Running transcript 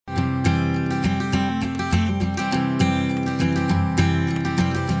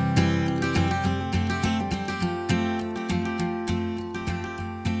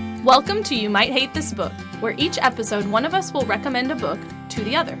Welcome to You Might Hate This Book, where each episode one of us will recommend a book to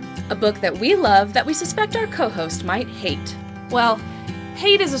the other. A book that we love that we suspect our co-host might hate. Well,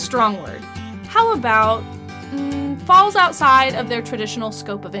 hate is a strong word. How about falls outside of their traditional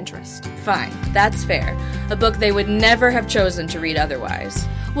scope of interest? Fine, that's fair. A book they would never have chosen to read otherwise.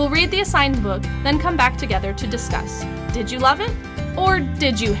 We'll read the assigned book, then come back together to discuss. Did you love it? Or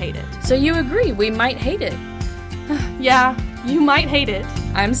did you hate it? So you agree we might hate it? Yeah, you might hate it.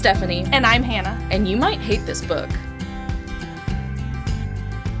 I'm Stephanie. And I'm Hannah. And you might hate this book.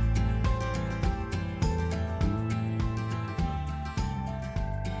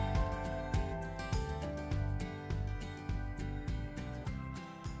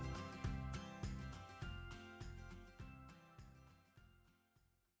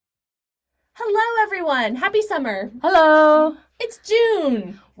 Hello, everyone. Happy summer. Hello. It's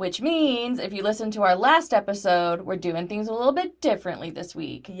June. Which means, if you listen to our last episode, we're doing things a little bit differently this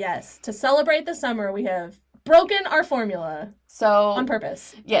week. Yes. To celebrate the summer, we have broken our formula. So on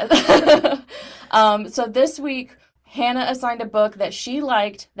purpose. Yes. So this week, Hannah assigned a book that she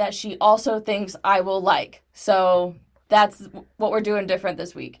liked that she also thinks I will like. So that's what we're doing different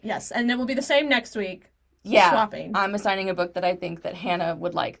this week. Yes, and it will be the same next week. Yeah, swapping. I'm assigning a book that I think that Hannah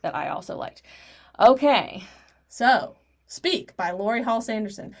would like that I also liked. Okay. So, Speak by Laurie Halse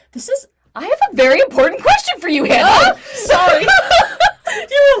Anderson. I have a very important question for you, Hannah. Oh, sorry.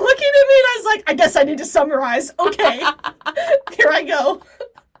 You were looking at me and I was like, I guess I need to summarize. Okay. Here I go.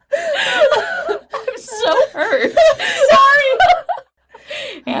 I'm so hurt. Sorry.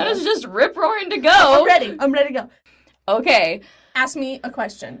 Hannah's just rip-roaring to go. I'm ready to go. Okay. Ask me a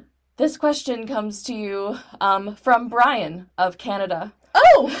question. This question comes to you from Brian of Canada.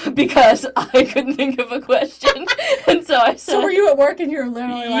 Oh! Because I couldn't think of a question. And so I said... So were you at work and you were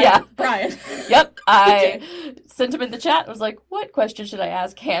literally like, yeah. Brian? Yep. I sent him in the chat and was like, what question should I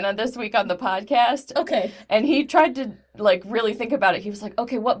ask Hannah this week on the podcast? Okay. And he tried to, really think about it. He was like,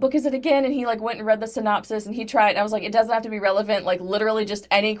 okay, what book is it again? And he, went and read the synopsis and he tried. And I was like, it doesn't have to be relevant. Literally just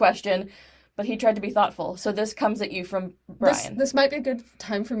any question. But he tried to be thoughtful. So this comes at you from Brian. This might be a good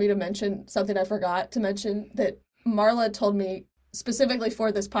time for me to mention something I forgot to mention, that Marla told me specifically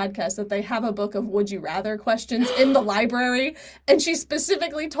for this podcast that they have a book of Would You Rather questions in the library. And she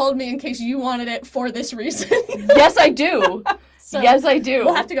specifically told me in case you wanted it for this reason. Yes, I do. So yes, I do.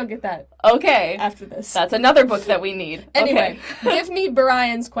 We'll have to go get that. Okay. After this. That's another book that we need. Anyway, okay. Give me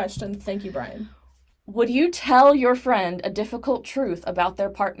Brian's question. Thank you, Brian. Would you tell your friend a difficult truth about their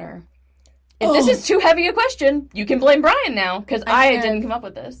partner? If this is too heavy a question, you can blame Brian now, because I didn't come up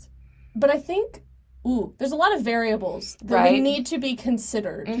with this. But I think, there's a lot of variables that would need to be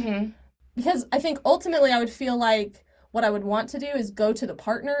considered. Mm-hmm. Because I think ultimately I would feel like what I would want to do is go to the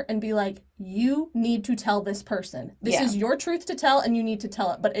partner and be like, you need to tell this person. This is your truth to tell, and you need to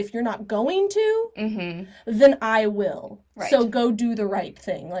tell it. But if you're not going to, then I will. Right. So go do the right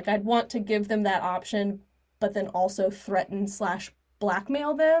thing. I'd want to give them that option, but then also threaten /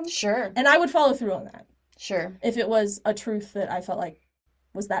 blackmail them. Sure. And I would follow through on that. Sure. If it was a truth that I felt like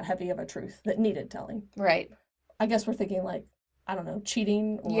was that heavy of a truth that needed telling. Right. I guess we're thinking I don't know,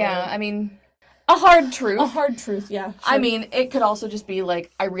 cheating or... Yeah, a hard truth. A hard truth, yeah. Sure. It could also just be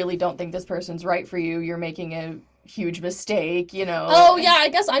I really don't think this person's right for you. You're making a huge mistake, Oh, yeah, I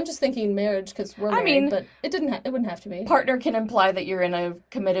guess I'm just thinking marriage because we're married, but it wouldn't have to be. Partner can imply that you're in a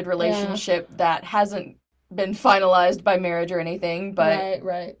committed relationship that hasn't been finalized by marriage or anything, but...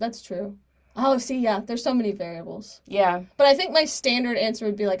 Right. That's true. Oh, see, yeah, there's so many variables. Yeah. But I think my standard answer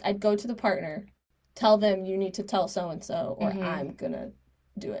would be I'd go to the partner, tell them you need to tell so-and-so, or I'm gonna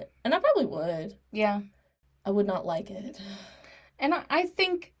do it. And I probably would. Yeah. I would not like it. And I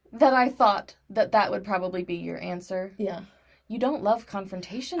think that I thought that would probably be your answer. Yeah. You don't love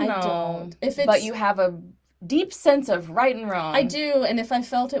confrontation, though. I don't. But you have a deep sense of right and wrong. I do, and if I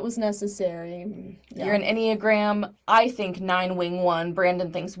felt it was necessary... Yeah. You're an Enneagram, I think 9 wing 1,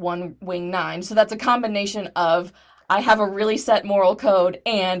 Brandon thinks 1 wing 9, so that's a combination of I have a really set moral code,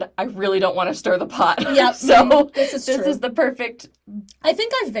 and I really don't want to stir the pot. Yep. So this is the perfect... I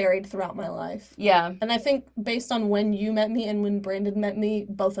think I've varied throughout my life. Yeah. And I think based on when you met me and when Brandon met me,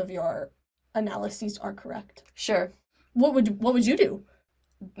 both of your analyses are correct. Sure. What would you do?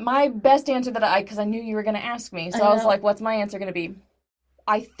 My best answer because I knew you were going to ask me, so I was like, what's my answer going to be?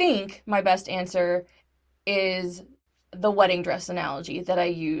 I think my best answer is the wedding dress analogy that I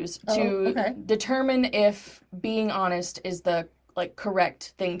use to determine if being honest is the,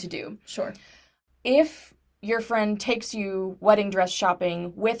 correct thing to do. Sure. If your friend takes you wedding dress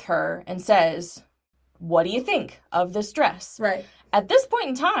shopping with her and says, what do you think of this dress? Right. At this point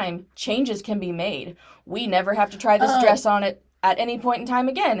in time, changes can be made. We never have to try this dress on at at any point in time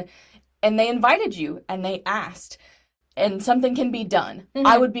again, and they invited you and they asked, and something can be done,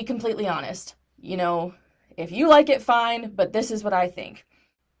 I would be completely honest. You know, if you like it, fine, but this is what I think.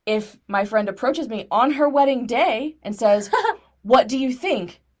 If my friend approaches me on her wedding day and says, what do you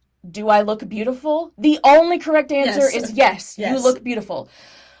think? Do I look beautiful? The only correct answer is yes, you look beautiful.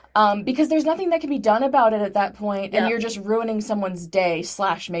 Because there's nothing that can be done about it at that point, and you're just ruining someone's day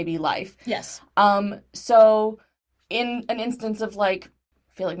 / maybe life. Yes. So in an instance of, like,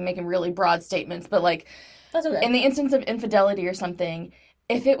 I feel like I'm making really broad statements, but, like, that's okay. In the instance of infidelity or something,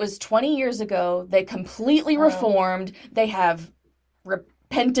 if it was 20 years ago, they completely reformed, they have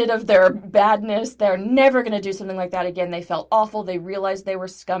repented of their badness, they're never going to do something like that again, they felt awful, they realized they were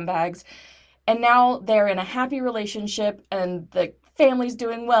scumbags, and now they're in a happy relationship, and the family's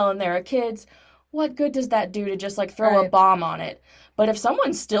doing well, and there are kids, what good does that do to just, like, throw a bomb on it? But if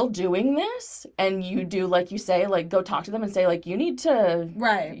someone's still doing this, and you do, like you say, like, go talk to them and say, like, you need to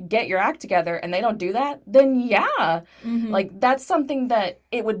get your act together, and they don't do that, then like, that's something that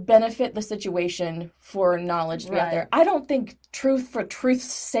it would benefit the situation for knowledge to be out there. I don't think truth for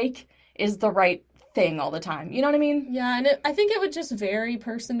truth's sake is the right thing all the time. You know what I mean? Yeah, and I think it would just vary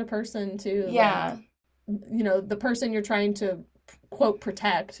person to person, too. Yeah. Like, you know, the person you're trying to, quote,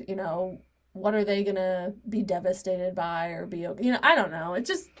 protect, you know, what are they gonna be devastated by or be, you know, I don't know. It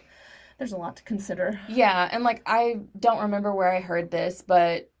just, there's a lot to consider. Yeah, and, like, I don't remember where I heard this,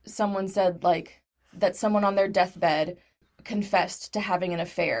 but someone said, like, that someone on their deathbed confessed to having an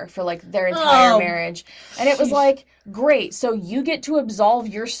affair for, like, their entire marriage. And it was like, great, so you get to absolve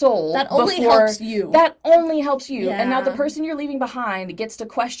your soul. That only helps you. That only helps you. Yeah. And now the person you're leaving behind gets to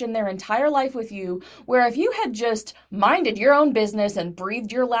question their entire life with you, where if you had just minded your own business and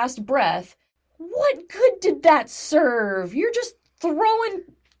breathed your last breath, what good did that serve? You're just throwing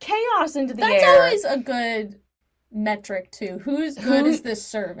chaos into the air. That's always a good metric, too. Whose good is this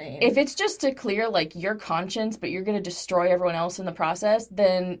serving? If it's just to clear, like, your conscience, but you're going to destroy everyone else in the process,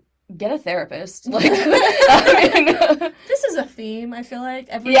 then get a therapist. Like, I mean, this is a theme, I feel like.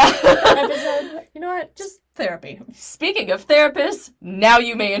 Every episode. You know what? Just therapy. Speaking of therapists, now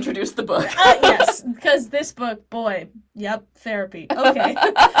you may introduce the book. Yes, because this book, boy, yep, therapy. Okay.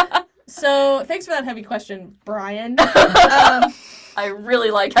 So, thanks for that heavy question, Brian. I really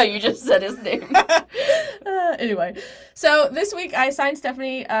like how you just said his name. Anyway, so this week I assigned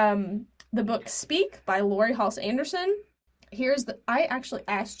Stephanie the book Speak by Laurie Halse Anderson. I actually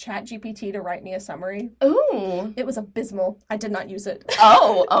asked ChatGPT to write me a summary. Ooh. It was abysmal. I did not use it.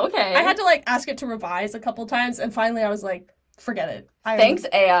 Oh, okay. I had to, like, ask it to revise a couple times, and finally I was like, forget it. Thanks,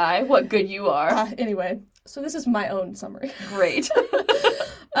 AI. What good you are. Anyway, so this is my own summary. Great.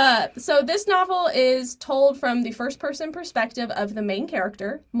 So this novel is told from the first-person perspective of the main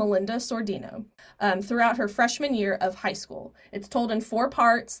character, Melinda Sordino, throughout her freshman year of high school. It's told in 4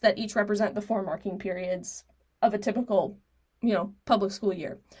 parts that each represent the 4 marking periods of a typical, you know, public school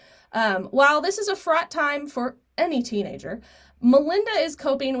year. While this is a fraught time for any teenager, Melinda is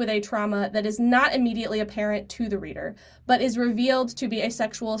coping with a trauma that is not immediately apparent to the reader, but is revealed to be a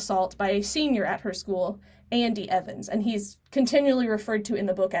sexual assault by a senior at her school, Andy Evans, and he's continually referred to in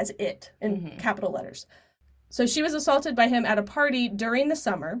the book as it, in capital letters. So she was assaulted by him at a party during the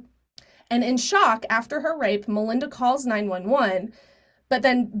summer, and in shock after her rape, Melinda calls 911, but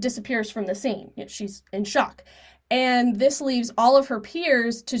then disappears from the scene. She's in shock. And this leaves all of her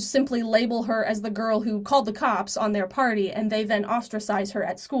peers to simply label her as the girl who called the cops on their party, and they then ostracize her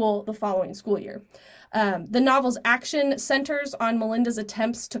at school the following school year. The novel's action centers on Melinda's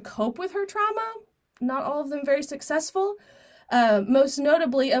attempts to cope with her trauma, not all of them very successful, most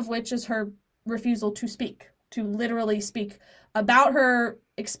notably of which is her refusal to speak, to literally speak about her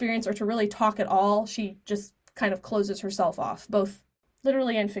experience or to really talk at all. She just kind of closes herself off, both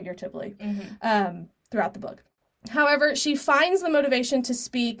literally and figuratively, throughout the book. However, she finds the motivation to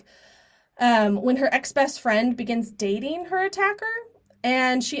speak when her ex-best friend begins dating her attacker,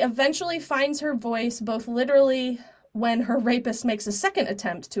 and she eventually finds her voice both literally when her rapist makes a second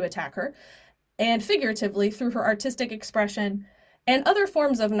attempt to attack her, and figuratively through her artistic expression and other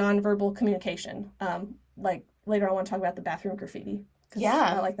forms of nonverbal communication. Like, later I want to talk about the bathroom graffiti.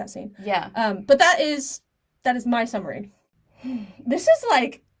 Yeah. I like that scene. Yeah. But that is my summary. This is,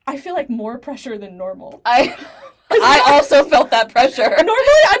 like, I feel like more pressure than normal. I also felt that pressure.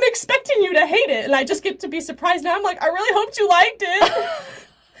 Normally I'm expecting you to hate it, and I just get to be surprised. Now I'm like, I really hoped you liked it.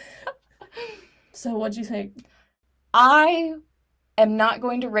 So what'd you think? I am not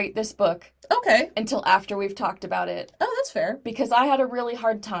going to rate this book. Okay. Until after we've talked about it. Oh, that's fair. Because I had a really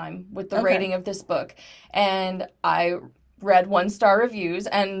hard time with the rating of this book. And I read 1-star reviews,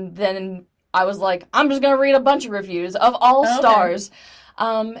 and then I was like, I'm just going to read a bunch of reviews of all stars.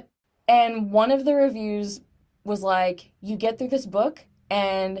 And one of the reviews was like, you get through this book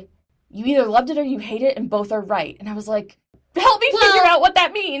and you either loved it or you hate it, and both are right. And I was like, help me figure out what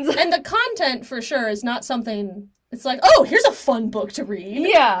that means. And the content, for sure, is not something... It's like, oh, here's a fun book to read.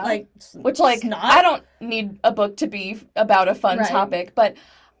 Yeah. Like, which, like, I don't need a book to be about a fun topic, but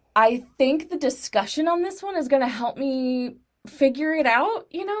I think the discussion on this one is going to help me figure it out,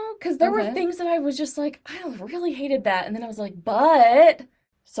 you know? Because there were things that I was just like, I really hated that. And then I was like, but...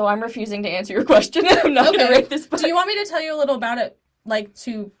 So I'm refusing to answer your question. I'm not going to rate this book. Do you want me to tell you a little about it, like,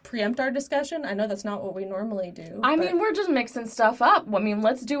 to preempt our discussion? I know that's not what we normally do. I mean, we're just mixing stuff up. I mean,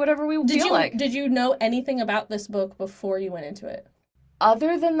 let's do whatever we feel like. Did you know anything about this book before you went into it?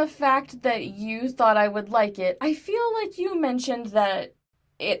 Other than the fact that you thought I would like it, I feel like you mentioned that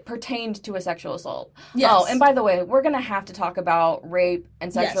it pertained to a sexual assault. Yes. Oh, and by the way, we're going to have to talk about rape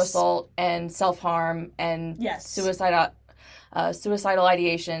and sexual assault and self-harm and suicidal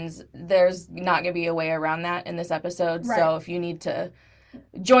ideations. There's not going to be a way around that in this episode. Right. So if you need to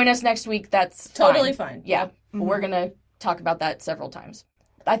join us next week, that's totally fine. Yeah. We're going to talk about that several times.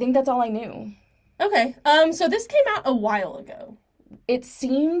 I think that's all I knew. Okay. So this came out a while ago. It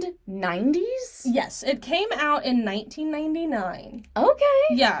seemed 90s? Yes, it came out in 1999. Okay.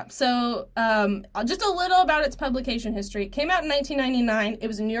 Yeah, so just a little about its publication history. It came out in 1999. It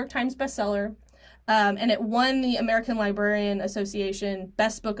was a New York Times bestseller. And it won the American Librarian Association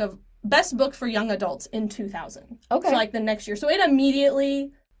Best Book for Young Adults in 2000. Okay. So, like, the next year. So it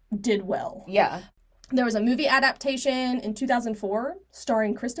immediately did well. Yeah. There was a movie adaptation in 2004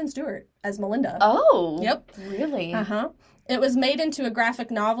 starring Kristen Stewart as Melinda. Oh. Yep. Really? Uh-huh. It was made into a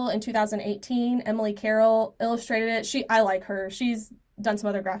graphic novel in 2018. Emily Carroll illustrated it. I like her. She's done some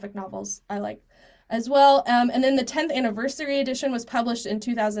other graphic novels I like as well. And then the 10th anniversary edition was published in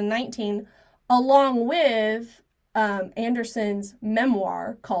 2019, along with Anderson's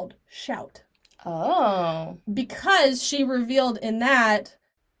memoir called Shout. Oh. Because she revealed in that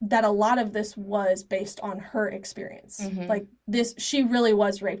a lot of this was based on her experience. Mm-hmm. Like, she really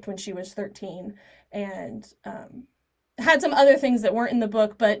was raped when she was 13, and had some other things that weren't in the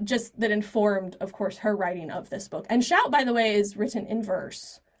book, but just that informed, of course, her writing of this book. And Shout, by the way, is written in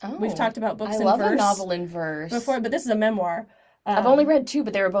verse. Oh, we've talked about books in verse. I love a novel in verse. Before, but this is a memoir. I've only read 2,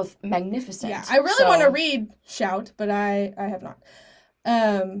 but they were both magnificent. Yeah, I really want to read Shout, but I have not.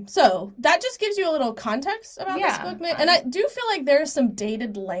 So that just gives you a little context about this book. And I do feel like there's some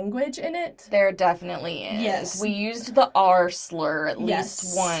dated language in it. There definitely is. Yes. We used the R slur at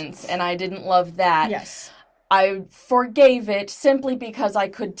least once, and I didn't love that. Yes. I forgave it simply because I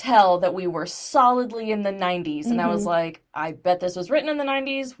could tell that we were solidly in the 90s. And I was like, I bet this was written in the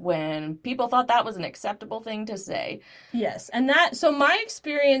 90s when people thought that was an acceptable thing to say. Yes. And so my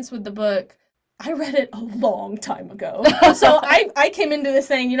experience with the book, I read it a long time ago. So I came into this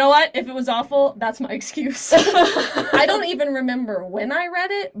saying, you know what? If it was awful, that's my excuse. I don't even remember when I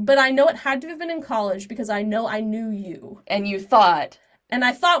read it, but I know it had to have been in college because I know I knew you. And you thought. And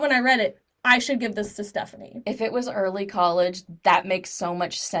I thought when I read it, I should give this to Stephanie. If it was early college, that makes so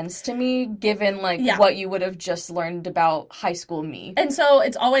much sense to me, given, what you would have just learned about high school me. And so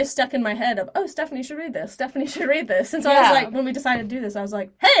it's always stuck in my head of, oh, Stephanie should read this. Stephanie should read this. And so I was like, when we decided to do this, I was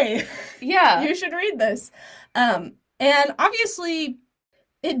like, hey, you should read this. And obviously,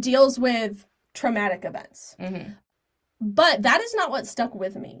 it deals with traumatic events. Mm-hmm. But that is not what stuck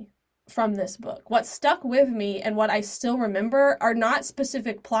with me from this book. What stuck with me and what I still remember are not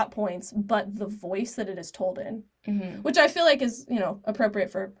specific plot points, but the voice that it is told in, which I feel like is,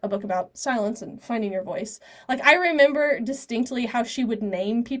 appropriate for a book about silence and finding your voice. Like, I remember distinctly how she would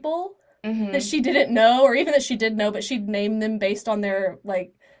name people that she didn't know, or even that she did know, but she'd name them based on their,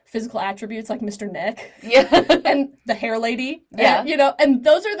 physical attributes, like Mr. Neck. Yeah. And the hair lady. Yeah. And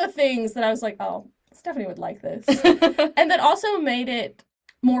those are the things that I was like, oh, Stephanie would like this. And that also made it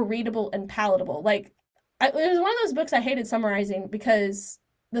more readable and palatable. It was one of those books I hated summarizing because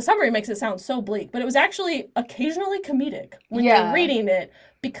the summary makes it sound so bleak, but it was actually occasionally comedic when you're reading it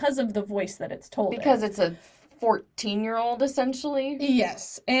because of the voice that it's told because in. It's a 14-year-old, essentially.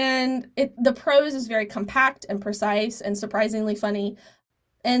 Yes, and the prose is very compact and precise and surprisingly funny,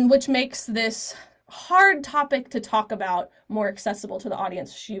 and which makes this hard topic to talk about more accessible to the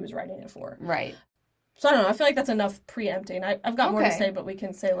audience she was writing it for. Right. So I don't know, I feel like that's enough preempting. I've got more to say, but we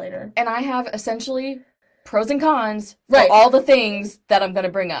can say later. And I have essentially pros and cons for all the things that I'm going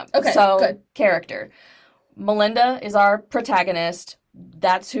to bring up. Okay, so, good. Character. Melinda is our protagonist.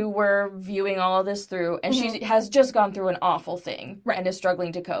 That's who we're viewing all of this through. And she has just gone through an awful thing and is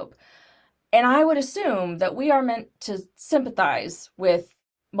struggling to cope. And I would assume that we are meant to sympathize with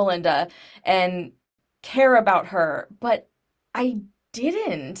Melinda and care about her, but I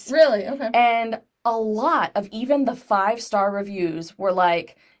didn't. Really? Okay. And a lot of even the 5-star reviews were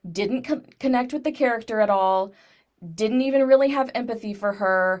like, didn't connect with the character at all, didn't even really have empathy for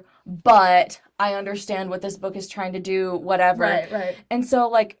her, but I understand what this book is trying to do, whatever. Right. And so,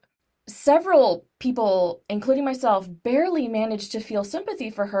 like, several people, including myself, barely managed to feel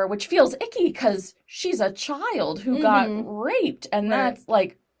sympathy for her, which feels icky because she's a child who got raped. And that's,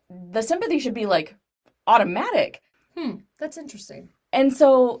 like, the sympathy should be, like, automatic. That's interesting. And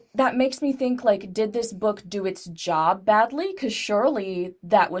so that makes me think, like, did this book do its job badly? Because surely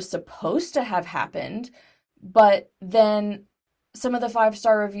that was supposed to have happened. But then some of the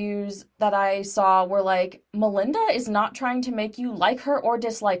 5-star reviews that I saw were like, Melinda is not trying to make you like her or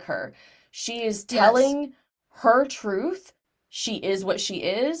dislike her. She is telling her truth. She is what she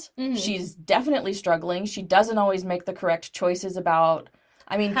is. She's definitely struggling. She doesn't always make the correct choices about,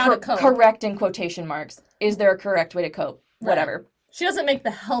 I mean, correct in quotation marks. Is there a correct way to cope? Whatever. She doesn't make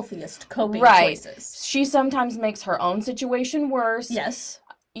the healthiest coping choices. She sometimes makes her own situation worse. Yes.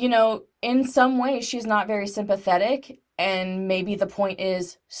 You know, in some ways, she's not very sympathetic, and maybe the point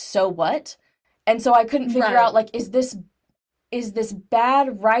is, so what? And so I couldn't figure out, like, is this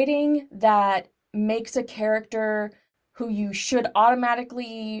bad writing that makes a character who you should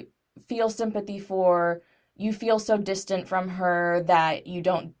automatically feel sympathy for, you feel so distant from her that you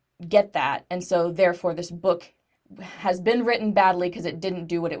don't get that, and so therefore this book has been written badly because it didn't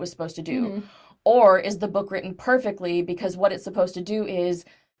do what it was supposed to do? Or is the book written perfectly because what it's supposed to do is,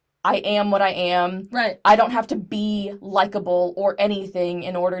 I am what I am. Right. I don't have to be likable or anything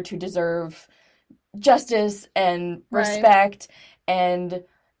in order to deserve justice and respect. And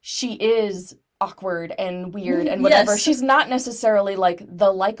she is awkward and weird and whatever. Yes. She's not necessarily like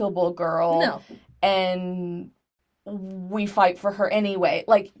the likable girl. No. And we fight for her anyway.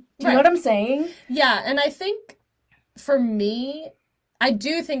 Like, do you know what I'm saying? Yeah, and I think for me, I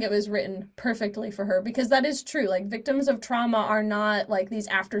do think it was written perfectly for her, because that is true. Like, victims of trauma are not like these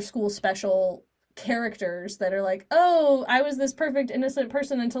after-school special characters that are like, oh, I was this perfect, innocent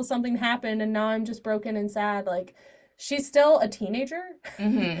person until something happened, and now I'm just broken and sad. Like, she's still a teenager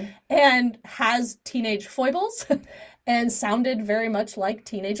and has teenage foibles and sounded very much like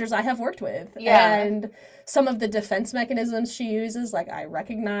teenagers I have worked with. Yeah. And some of the defense mechanisms she uses, like, I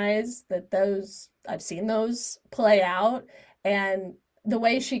recognize that those, I've seen those play out. And the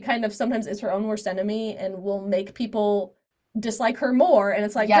way she kind of sometimes is her own worst enemy and will make people dislike her more. And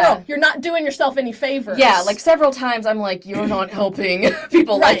it's like, girl, you're not doing yourself any favors. Yeah, like several times I'm like, you're not helping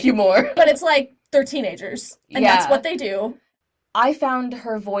people like you more. But it's like, they're teenagers. And that's what they do. I found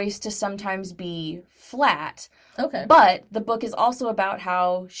her voice to sometimes be flat. Okay. But the book is also about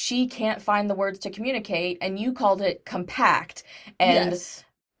how she can't find the words to communicate, and you called it compact. And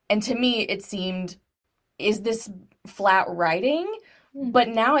and to me it seemed, is this flat writing? But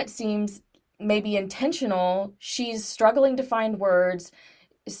now it seems maybe intentional. She's struggling to find words.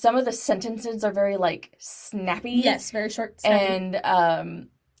 Some of the sentences are very, like, snappy. Yes, very short, snappy. And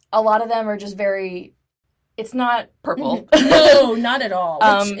a lot of them are just very, it's not purple. No, not at all.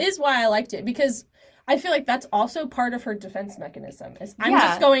 Which is why I liked it, because I feel like that's also part of her defense mechanism. Is I'm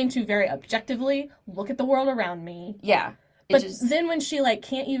just going to very objectively look at the world around me. Yeah. But then when she, like,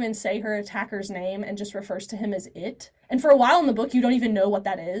 can't even say her attacker's name and just refers to him as it, and for a while in the book you don't even know what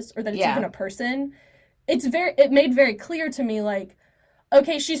that is, or that it's even a person, it made very clear to me, like,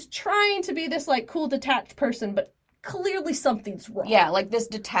 okay, she's trying to be this, like, cool, detached person, but clearly something's wrong. Yeah, like, this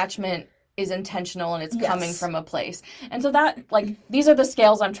detachment is intentional and it's coming from a place. And so that, like, these are the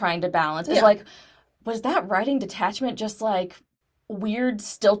scales I'm trying to balance. It's like, was that writing detachment just, like, weird,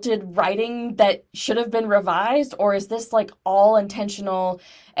 stilted writing that should have been revised? Or is this, like, all intentional?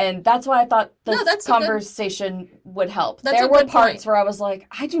 And that's why I thought this conversation would help. There were parts where I was like,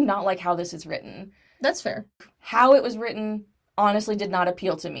 I do not like how this is written. That's fair. How it was written honestly did not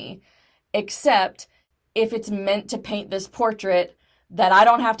appeal to me. Except if it's meant to paint this portrait that I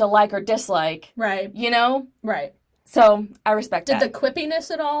don't have to like or dislike. Right. You know? Right. So, I respect that. Did the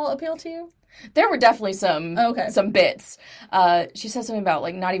quippiness at all appeal to you? There were definitely some bits. She said something about,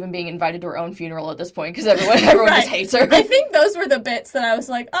 like, not even being invited to her own funeral at this point because everyone just hates her. I think those were the bits that I was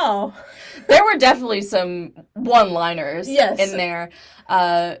like, oh. There were definitely some one-liners in there.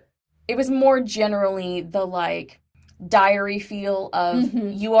 It was more generally the, like, diary feel of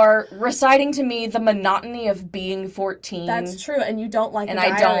you are reciting to me the monotony of being 14. That's true, and you don't like and a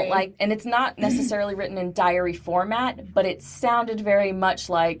diary. I don't like, and it's not necessarily written in diary format, but it sounded very much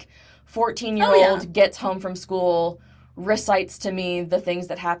like 14-year-old gets home from school, recites to me the things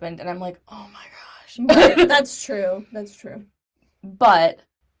that happened, and I'm like, oh my gosh. Right. That's true. That's true. But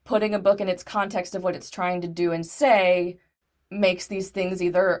putting a book in its context of what it's trying to do and say makes these things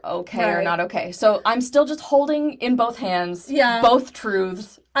either okay or not okay. So I'm still just holding in both hands both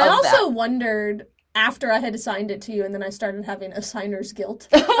truths. I also wondered, after I had assigned it to you and then I started having assigner's guilt,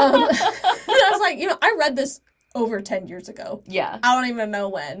 I was like, I read this over 10 years ago. Yeah. I don't even know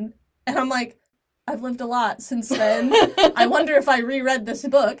when. And I'm like, I've lived a lot since then. I wonder if I reread this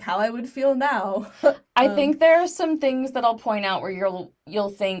book, how I would feel now. I think there are some things that I'll point out where you'll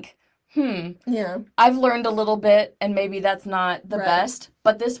think, yeah, I've learned a little bit, and maybe that's not the best,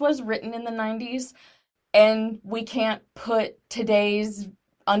 but this was written in the 90s, and we can't put today's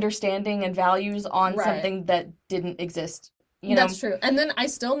understanding and values on something that didn't exist. That's true. And then I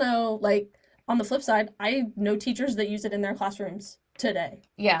still know, like, on the flip side, I know teachers that use it in their classrooms today.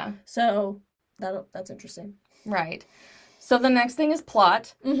 Yeah. So that's interesting. Right. So the next thing is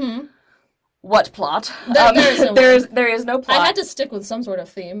plot. Mm-hmm. What plot? There is no plot. I had to stick with some sort of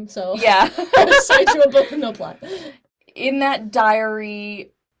theme, so yeah. I decided to a book with no plot. In that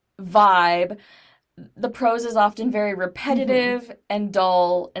diary vibe, the prose is often very repetitive and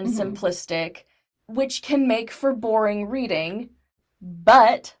dull and simplistic, which can make for boring reading.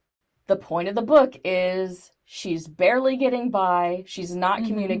 But the point of the book is she's barely getting by. She's not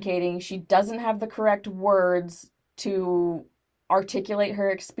communicating. She doesn't have the correct words to articulate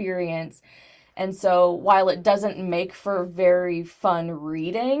her experience. And so while it doesn't make for very fun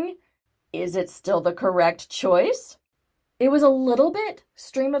reading, is it still the correct choice? It was a little bit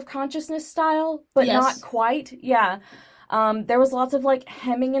stream of consciousness style, but not quite. Yeah. There was lots of like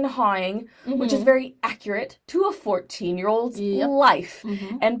hemming and hawing, which is very accurate to a 14-year-old's life.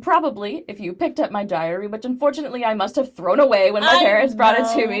 And probably, if you picked up my diary, which unfortunately I must have thrown away when my parents brought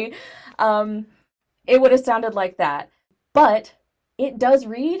it to me, it would have sounded like that. But it does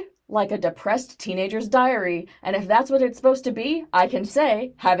read like a depressed teenager's diary. And if that's what it's supposed to be, I can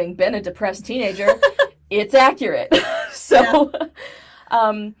say, having been a depressed teenager, it's accurate. So,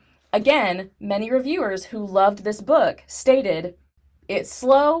 again, many reviewers who loved this book stated, it's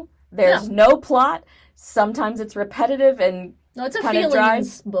slow, there's no plot, sometimes it's repetitive and it's a feelings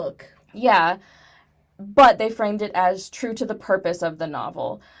dry book. Yeah, but they framed it as true to the purpose of the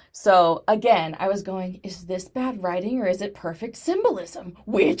novel. So, again, I was going, is this bad writing or is it perfect symbolism?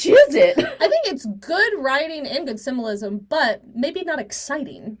 Which is it? I think it's good writing and good symbolism, but maybe not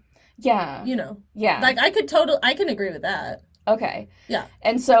exciting. Yeah. Yeah. Like, I can agree with that. Okay. Yeah.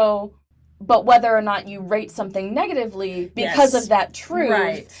 And so, but whether or not you rate something negatively because of that truth.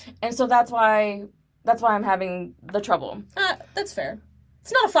 Right. And so that's why I'm having the trouble. That's fair.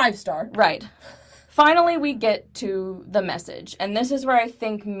 It's not a 5-star. Right. Finally, we get to the message. And this is where I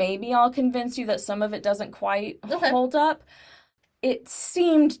think maybe I'll convince you that some of it doesn't quite hold up. It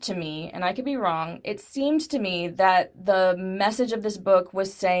seemed to me, and I could be wrong, it seemed to me that the message of this book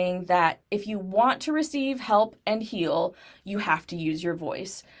was saying that if you want to receive help and heal, you have to use your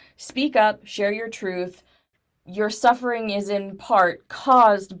voice. Speak up, share your truth. Your suffering is in part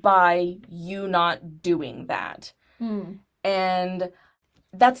caused by you not doing that. And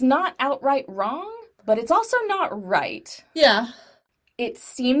that's not outright wrong, but it's also not right. Yeah. It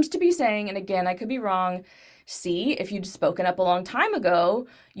seemed to be saying, and again, I could be wrong, see, if you'd spoken up a long time ago,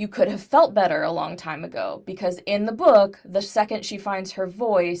 you could have felt better a long time ago. Because in the book, the second she finds her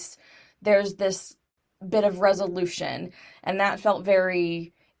voice, there's this bit of resolution. And that felt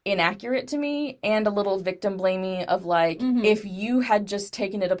very inaccurate to me and a little victim blamey of like, if you had just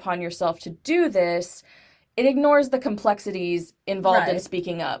taken it upon yourself to do this, it ignores the complexities involved in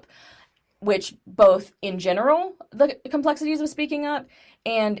speaking up. Which both in general, the complexities of speaking up,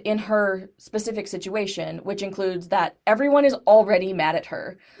 and in her specific situation, which includes that everyone is already mad at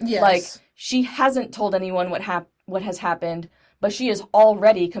her. Yes. Like, she hasn't told anyone what has happened, but she is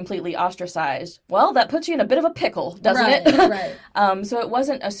already completely ostracized. Well, that puts you in a bit of a pickle, doesn't it? Right. So it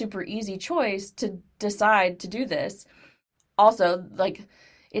wasn't a super easy choice to decide to do this. Also, like,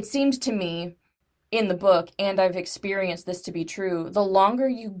 it seemed to me in the book, and I've experienced this to be true, the longer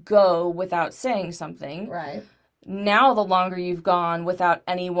you go without saying something, now the longer you've gone without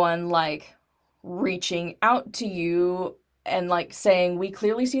anyone, like, reaching out to you and, like, saying, we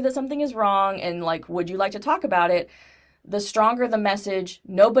clearly see that something is wrong, and, like, would you like to talk about it? The stronger the message,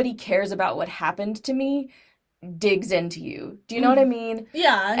 nobody cares about what happened to me, digs into you. Do you know what I mean?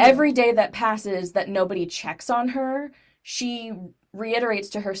 Yeah. Every day that passes that nobody checks on her, she reiterates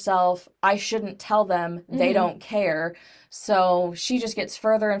to herself, I shouldn't tell them, they don't care. So she just gets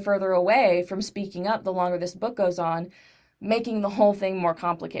further and further away from speaking up the longer this book goes on, making the whole thing more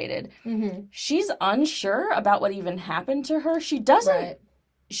complicated. She's unsure about what even happened to her. She doesn't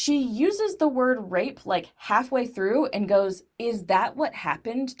she uses the word rape like halfway through and goes, is that what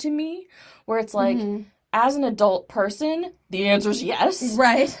happened to me? Where it's like, as an adult person, the answer's yes.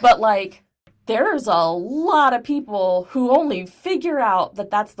 Right. But like, there's a lot of people who only figure out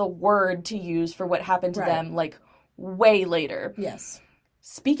that that's the word to use for what happened to them like way later. Yes.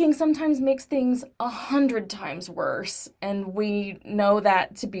 Speaking sometimes makes things 100 times worse, and we know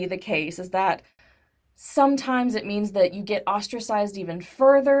that to be the case, is that sometimes it means that you get ostracized even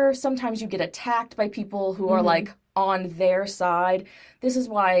further. Sometimes you get attacked by people who are like on their side. This is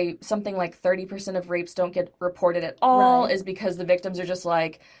why something like 30% of rapes don't get reported at all, is because the victims are just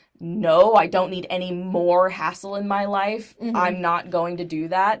like, no, I don't need any more hassle in my life. I'm not going to do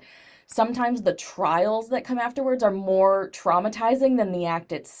that. Sometimes the trials that come afterwards are more traumatizing than the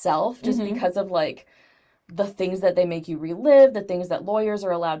act itself, just because of, like, the things that they make you relive, the things that lawyers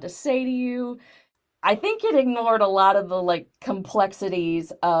are allowed to say to you. I think it ignored a lot of the, like,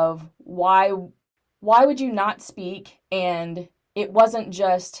 complexities of why would you not speak, and it wasn't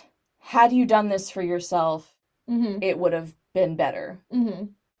just, had you done this for yourself, it would have been better.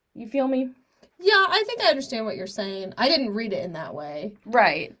 You feel me? Yeah, I think I understand what you're saying. I didn't read it in that way.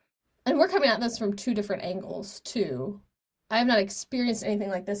 Right. And we're coming at this from two different angles, too. I have not experienced anything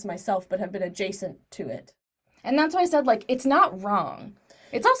like this myself, but have been adjacent to it. And that's why I said, like, it's not wrong.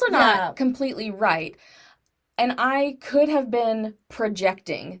 It's also not completely right. And I could have been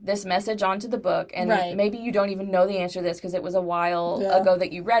projecting this message onto the book, and maybe you don't even know the answer to this because it was a while ago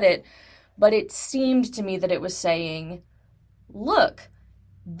that you read it, but it seemed to me that it was saying, look,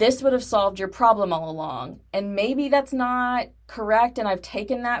 this would have solved your problem all along. And maybe that's not correct, and I've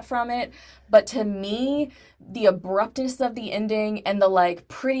taken that from it. But to me, the abruptness of the ending and the, like,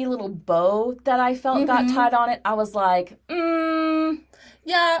 pretty little bow that I felt got tied on it, I was like,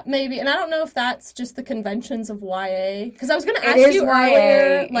 Yeah, maybe. And I don't know if that's just the conventions of YA. Because I was going to ask you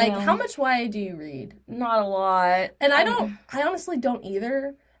earlier, like, how much YA do you read? Not a lot. And I honestly don't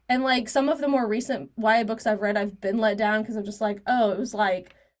either. And, like, some of the more recent YA books I've read, I've been let down because I'm just like, oh, it was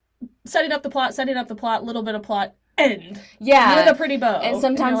like, setting up the plot, little bit of plot, end. Yeah. With a pretty bow. And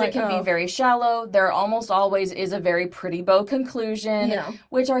sometimes it can be very shallow. There almost always is a very pretty bow conclusion,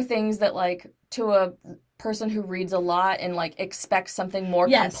 which are things that, like, to a person who reads a lot and, like, expects something more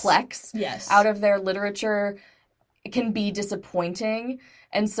complex out of their literature, it can be disappointing.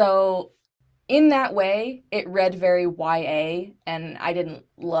 And so in that way, it read very YA, and I didn't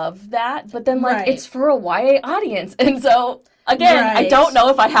love that. But then, like, it's for a YA audience. And so, again, I don't know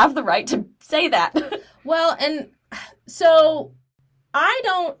if I have the right to say that. Well, and so I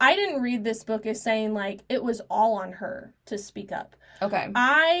didn't read this book as saying, like, it was all on her to speak up. Okay.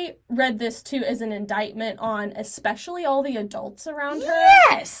 I read this, too, as an indictment on especially all the adults around her.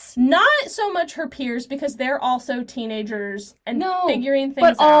 Yes! Not so much her peers, because they're also teenagers and figuring things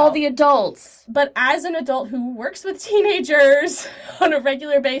out. But all the adults. But as an adult who works with teenagers on a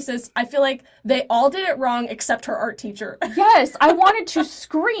regular basis, I feel like they all did it wrong except her art teacher. Yes, I wanted to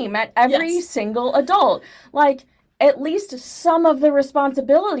scream at every single adult. Like, at least some of the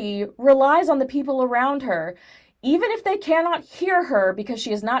responsibility relies on the people around her. Even if they cannot hear her because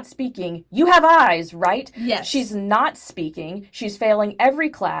she is not speaking, you have eyes, right? Yes. She's not speaking. She's failing every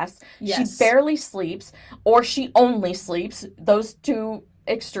class. Yes. She barely sleeps, or she only sleeps. Those two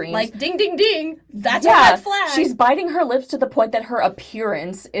extremes. Like, ding, ding, ding. That's a red flag. She's biting her lips to the point that her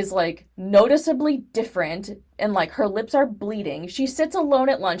appearance is, like, noticeably different, and, like, her lips are bleeding. She sits alone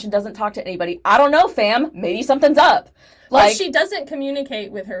at lunch and doesn't talk to anybody. I don't know, fam. Maybe something's up. Like, Like, she doesn't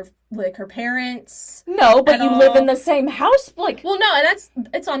communicate with her parents. No, but you live in the same house. Like, well, no, and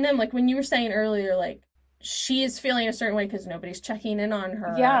it's on them. Like, when you were saying earlier, like, she is feeling a certain way because nobody's checking in on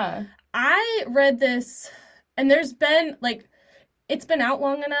her. Yeah. I read this, and there's been, like, it's been out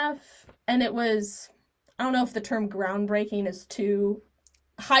long enough, and it was, I don't know if the term groundbreaking is too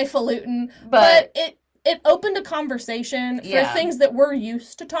highfalutin, but it opened a conversation for things that we're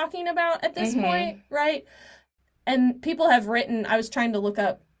used to talking about at this point, right? And people have written, I was trying to look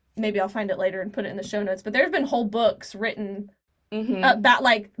up, maybe I'll find it later and put it in the show notes, but there have been whole books written about,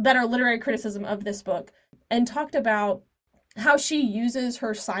 like, that are literary criticism of this book, and talked about how she uses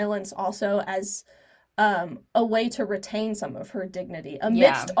her silence also as a way to retain some of her dignity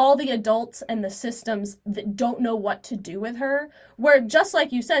amidst all the adults and the systems that don't know what to do with her, where, just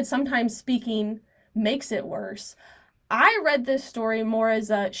like you said, sometimes speaking makes it worse. I read this story more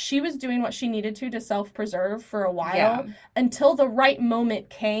as she was doing what she needed to self-preserve for a while until the right moment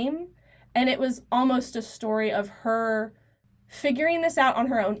came, and it was almost a story of her figuring this out on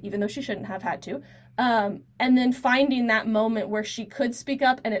her own, even though she shouldn't have had to, and then finding that moment where she could speak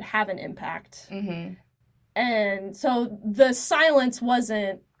up and it have an impact. And so the silence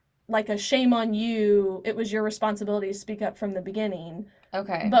wasn't like a shame on you, it was your responsibility to speak up from the beginning.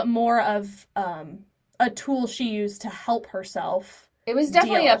 Okay. But more of a tool she used to help herself. It was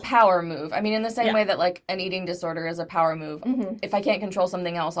definitely a power move. I mean, in the same way that, like, an eating disorder is a power move. Mm-hmm. If I can't control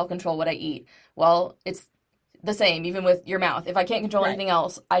something else, I'll control what I eat. Well, it's the same, even with your mouth. If I can't control anything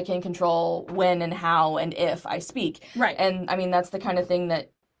else, I can control when and how and if I speak. Right. And, I mean, that's the kind of thing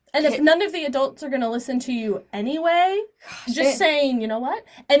that... And if none of the adults are going to listen to you anyway, just saying, you know what?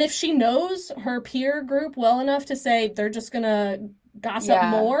 And if she knows her peer group well enough to say they're just going to gossip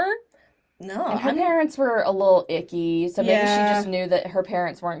more, no. And her parents were a little icky, so maybe she just knew that her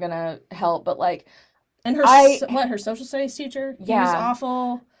parents weren't going to help, but, like... And her her social studies teacher? He was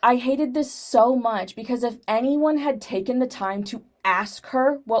awful. I hated this so much, because if anyone had taken the time to ask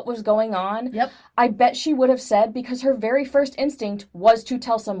her what was going on, I bet she would have said, because her very first instinct was to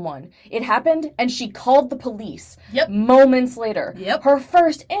tell someone. It happened, and she called the police moments later. Her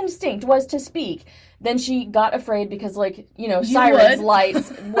first instinct was to speak. Then she got afraid because, like, you know, sirens, lights,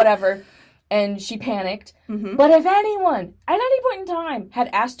 whatever, and she panicked. Mm-hmm. But if anyone, at any point in time, had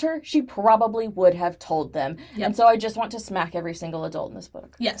asked her, she probably would have told them. And so I just want to smack every single adult in this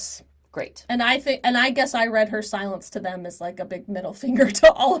book. Yes. Great. And I guess I read her silence to them as like a big middle finger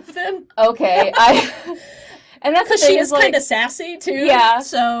to all of them. Okay. And that's because she is like, kind of sassy too. Yeah.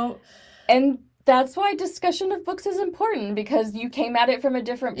 So. And that's why discussion of books is important, because you came at it from a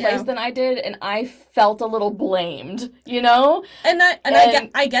different place than I did, and I felt a little blamed, you know? And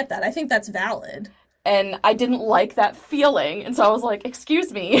I get that. I think that's valid. And I didn't like that feeling, and so I was like,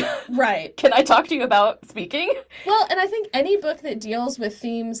 excuse me. Right. Can I talk to you about speaking? Well, and I think any book that deals with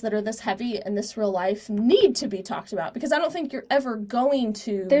themes that are this heavy in this real life need to be talked about, because I don't think you're ever going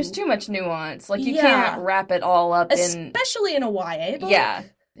to... There's too much nuance. Like, you can't wrap it all up especially in a YA book. Yeah.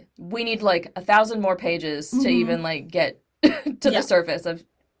 We need, like, 1,000 more pages to even, like, get to the surface of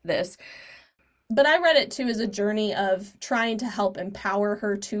this. But I read it, too, as a journey of trying to help empower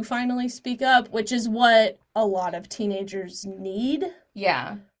her to finally speak up, which is what a lot of teenagers need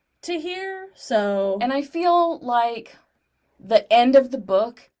to hear, so... And I feel like the end of the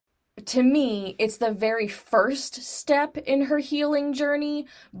book, to me, it's the very first step in her healing journey,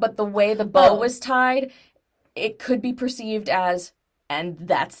 but the way the bow was tied, it could be perceived as... And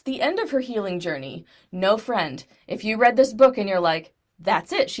that's the end of her healing journey. No, friend. If you read this book and you're like,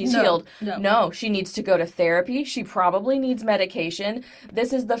 that's it, she's healed. No, she needs to go to therapy. She probably needs medication.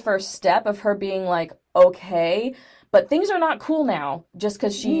 This is the first step of her being like, okay, but things are not cool now just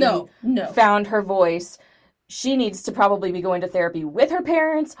because she found her voice. She needs to probably be going to therapy with her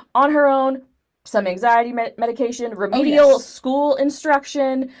parents, on her own, some anxiety medication, remedial school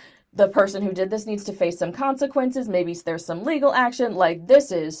instruction. The person who did this needs to face some consequences. Maybe there's some legal action. Like,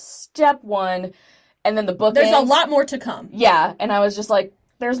 this is step one. And then the book There's a lot more to come. Yeah. And I was just like,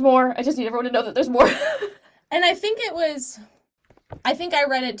 there's more. I just need everyone to know that there's more. And I think I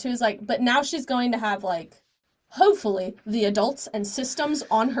read it too as like, but now she's going to have like, hopefully, the adults and systems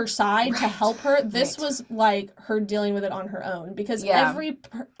on her side to help her. This was like her dealing with it on her own. Because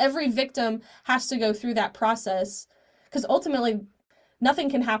every victim has to go through that process. Because ultimately...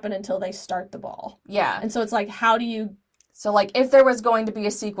 nothing can happen until they start the ball. Yeah. And so it's like, how do you... So, like, if there was going to be a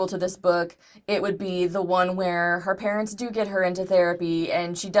sequel to this book, it would be the one where her parents do get her into therapy,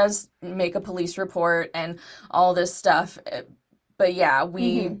 and she does make a police report and all this stuff. But yeah,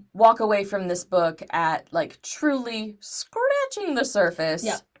 we walk away from this book at, like, truly scratching the surface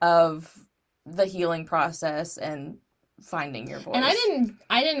of the healing process and finding your voice. And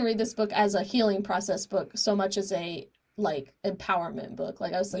I didn't read this book as a healing process book so much as a... like empowerment book.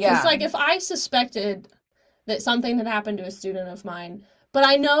 Like I was like, it's like if I suspected that something had happened to a student of mine, but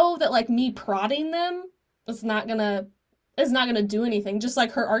I know that like me prodding them is not gonna do anything. Just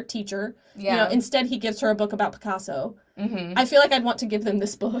like her art teacher, you know, instead he gives her a book about Picasso. Mm-hmm. I feel like I'd want to give them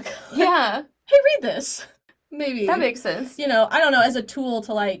this book. Yeah. Hey, read this. Maybe that makes sense. You know, I don't know, as a tool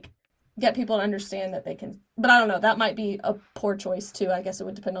to like get people to understand that they can. But I don't know. That might be a poor choice too. I guess it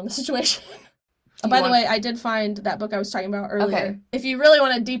would depend on the situation. By the way, I did find that book I was talking about earlier. Okay. If you really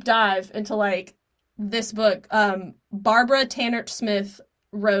want to deep dive into, like, this book, Barbara Tannert Smith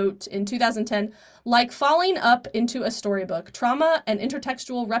wrote in 2010, like falling up into a storybook, trauma and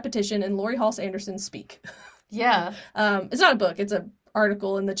intertextual repetition in Laurie Halse Anderson speak. Yeah. It's not a book. It's an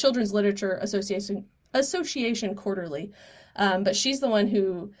article in the Children's Literature Association Quarterly. But she's the one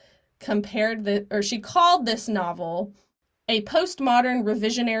who she called this novel a postmodern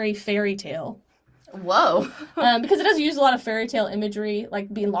revisionary fairy tale. Whoa. Because it does use a lot of fairy tale imagery,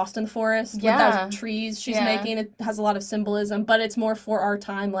 like being lost in the forest with those trees she's making. It has a lot of symbolism, but it's more for our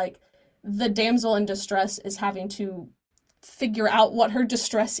time, like the damsel in distress is having to figure out what her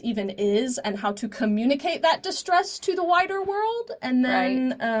distress even is and how to communicate that distress to the wider world. And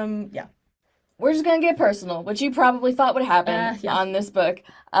then, yeah. We're just going to get personal, which you probably thought would happen on this book.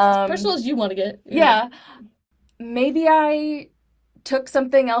 As personal as you want to get. Yeah. Maybe I took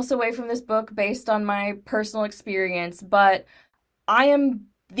something else away from this book based on my personal experience, but I am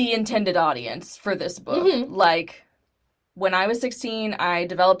the intended audience for this book. Mm-hmm. Like, when I was 16, I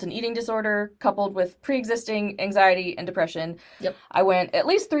developed an eating disorder coupled with pre-existing anxiety and depression. Yep. I went at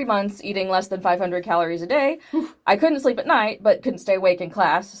least 3 months eating less than 500 calories a day. I couldn't sleep at night, but couldn't stay awake in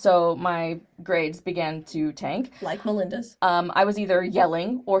class, so my grades began to tank. Like Melinda's. I was either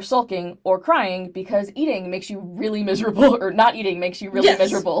yelling or sulking or crying because eating makes you really miserable, or not eating makes you really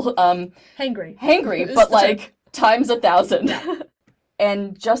miserable. Hangry, but like times 1,000. Yeah.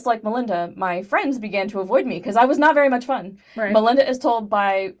 And just like Melinda, my friends began to avoid me because I was not very much fun. Right. Melinda is told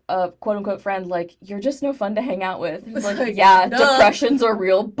by a quote-unquote friend, like, you're just no fun to hang out with. He's like, yeah, depression's a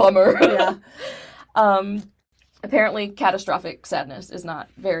real bummer. Yeah. Apparently, catastrophic sadness is not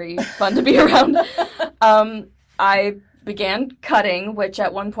very fun to be around. I began cutting, which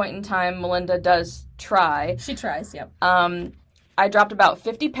at one point in time, Melinda does try. She tries, yep. I dropped about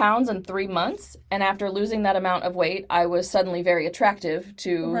 50 pounds in 3 months, and after losing that amount of weight, I was suddenly very attractive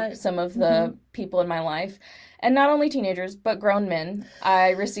to some of the people in my life. And not only teenagers, but grown men.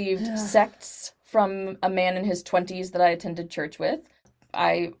 I received sects from a man in his 20s that I attended church with.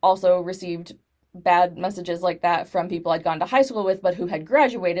 I also received bad messages like that from people I'd gone to high school with, but who had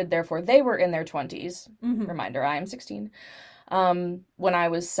graduated, therefore they were in their 20s. Reminder, I am 16. When I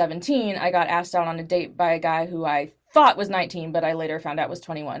was 17, I got asked out on a date by a guy who I thought was 19, but I later found out was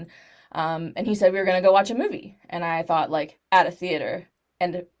 21. And he said we were going to go watch a movie. And I thought, like, at a theater,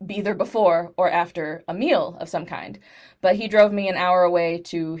 and be either before or after a meal of some kind. But he drove me an hour away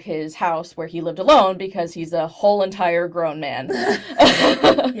to his house where he lived alone because he's a whole entire grown man.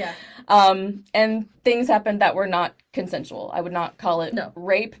 Yeah. And things happened that were not consensual. I would not call it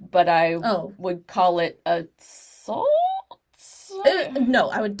rape, but I would call it assault? No,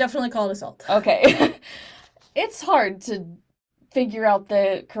 I would definitely call it assault. Okay. It's hard to figure out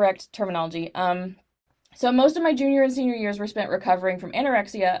the correct terminology. So most of my junior and senior years were spent recovering from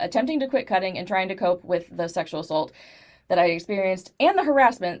anorexia, attempting to quit cutting, and trying to cope with the sexual assault that I experienced, and the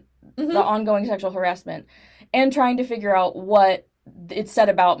harassment, the ongoing sexual harassment, and trying to figure out what it said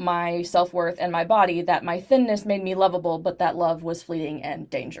about my self-worth and my body, that my thinness made me lovable, but that love was fleeting and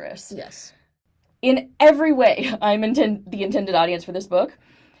dangerous. Yes. In every way, I'm the intended audience for this book.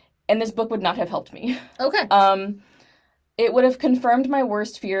 And this book would not have helped me. Okay. It would have confirmed my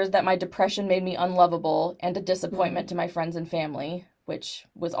worst fears that my depression made me unlovable and a disappointment to my friends and family, which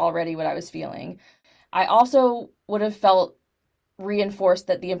was already what I was feeling. I also would have felt reinforced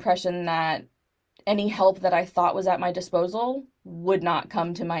that the impression that any help that I thought was at my disposal would not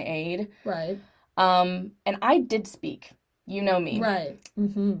come to my aid. Right. And I did speak. You know me. Right.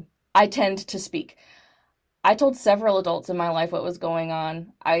 Mm-hmm. I tend to speak. I told several adults in my life what was going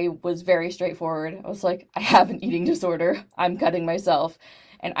on. I was very straightforward. I was like, I have an eating disorder. I'm cutting myself.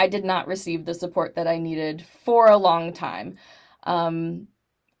 And I did not receive the support that I needed for a long time.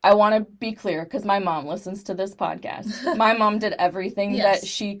 I want to be clear because my mom listens to this podcast. My mom did everything that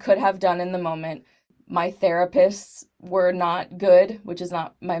she could have done in the moment. My therapists were not good, which is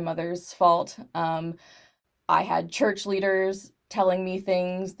not my mother's fault. I had church leaders telling me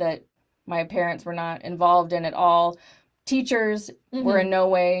things that my parents were not involved in at all. Teachers were in no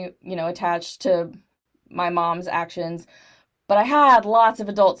way, attached to my mom's actions. But I had lots of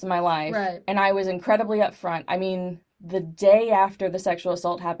adults in my life. Right. And I was incredibly upfront. I mean, the day after the sexual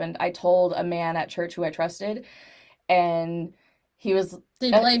assault happened, I told a man at church who I trusted. And he was...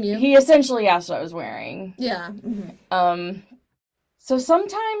 Did he blame you? He essentially asked what I was wearing. Yeah. Mm-hmm. So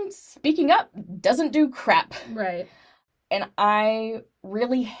sometimes speaking up doesn't do crap. Right. And I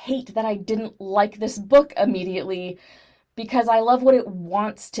really hate that I didn't like this book immediately because I love what it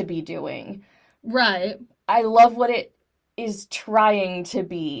wants to be doing. Right. I love what it is trying to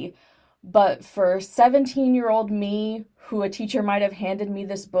be. But for 17-year-old me, who a teacher might have handed me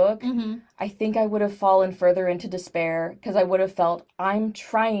this book, I think I would have fallen further into despair because I would have felt, I'm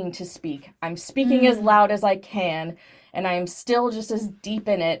trying to speak. I'm speaking as loud as I can, and I am still just as deep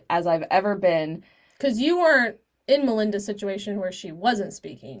in it as I've ever been. Because you weren't in Melinda's situation where she wasn't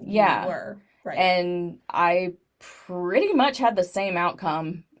speaking. Yeah. You were. Right. And I pretty much had the same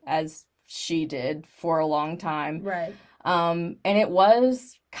outcome as she did for a long time. Right. And it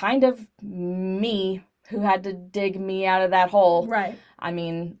was kind of me who had to dig me out of that hole. Right. I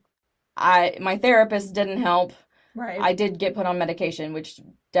mean, my therapist didn't help. Right. I did get put on medication, which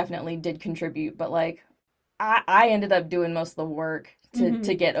definitely did contribute, but like I ended up doing most of the work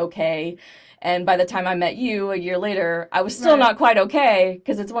to get okay. And by the time I met you a year later, I was still not quite okay,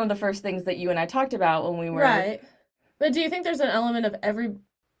 because it's one of the first things that you and I talked about when we were... Right. But do you think there's an element of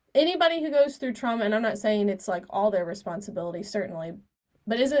anybody who goes through trauma, and I'm not saying it's like all their responsibility, certainly,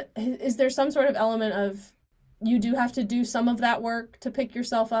 but is there some sort of element of you do have to do some of that work to pick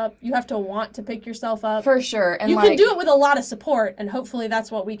yourself up? You have to want to pick yourself up? For sure. And you can do it with a lot of support, and hopefully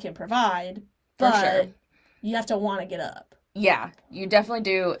that's what we can provide. But for sure. You have to want to get up. Yeah, you definitely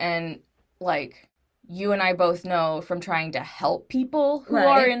do. And like, you and I both know from trying to help people who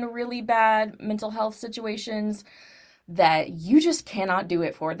are in really bad mental health situations that you just cannot do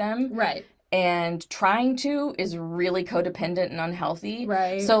it for them. Right. And trying to is really codependent and unhealthy.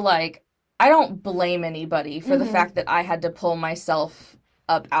 Right. So, like, I don't blame anybody for the fact that I had to pull myself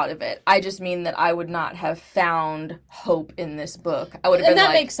up out of it. I just mean that I would not have found hope in this book. I would have been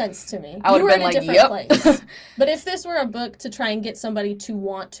that like... makes sense to me. I would have been like, yep. Place. But if this were a book to try and get somebody to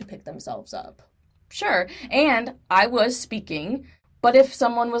want to pick themselves up. Sure. And I was speaking, but if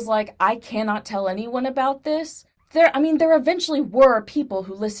someone was like, I cannot tell anyone about this... There eventually were people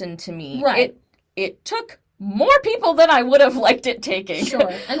who listened to me. Right. It took more people than I would have liked it taking. Sure.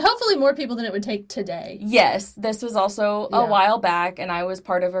 And hopefully more people than it would take today. Yes. This was also a while back, and I was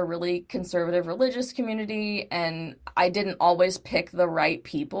part of a really conservative religious community, and I didn't always pick the right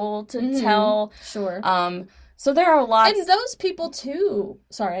people to tell. Sure. So there are lots... And those people, too...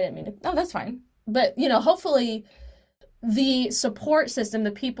 Sorry, I didn't mean to... Oh, that's fine. But, hopefully... the support system,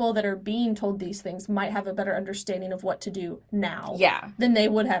 the people that are being told these things might have a better understanding of what to do now. Yeah. Than they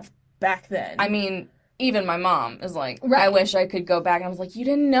would have back then. I mean, even my mom is like, I wish I could go back. And I was like, you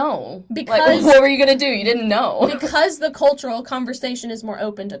didn't know. Because... like, what were you going to do? You didn't know. Because the cultural conversation is more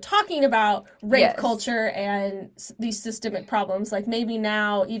open to talking about rape culture and these systemic problems. Like, maybe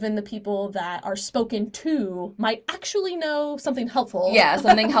now even the people that are spoken to might actually know something helpful. Yeah,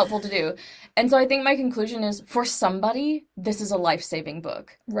 something helpful to do. And so I think my conclusion is, for somebody, this is a life-saving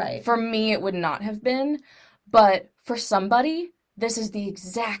book. Right. For me, it would not have been. But for somebody... this is the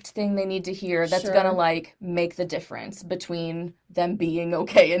exact thing they need to hear that's gonna, like, make the difference between them being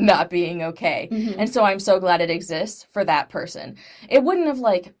okay and not being okay. And so I'm so glad it exists for that person. It wouldn't have,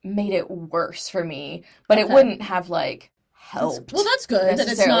 like, made it worse for me, but it wouldn't have, like, helped. Well, that's good that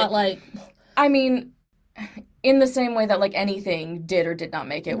it's not, like... I mean, in the same way that, like, anything did or did not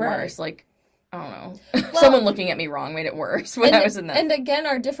make it worse. Like, I don't know. Well, someone looking at me wrong made it worse when I was in that. And again,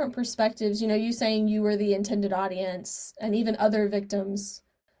 our different perspectives, you saying you were the intended audience and even other victims.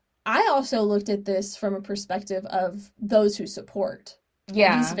 I also looked at this from a perspective of those who support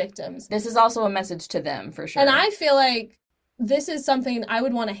these victims. This is also a message to them, for sure. And I feel like this is something I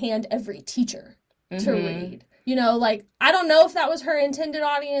would want to hand every teacher to read. Like, I don't know if that was her intended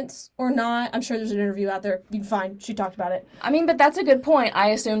audience or not. I'm sure there's an interview out there you can find. She talked about it. I mean, but that's a good point. I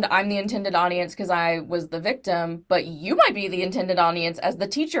assumed I'm the intended audience because I was the victim, but you might be the intended audience as the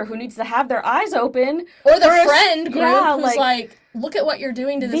teacher who needs to have their eyes open. Or the friend group who's like, look at what you're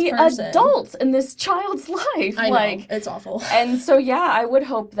doing to this person. The adults in this child's life. I know. It's awful. And so, I would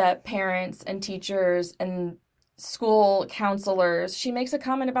hope that parents and teachers and school counselors, she makes a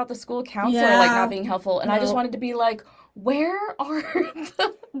comment about the school counselor not being helpful, and I just wanted to be like, where are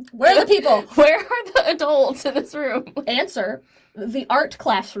the people? Where are the adults in this room? Answer: the art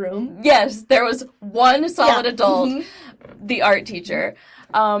classroom. Yes, there was one solid adult, the art teacher,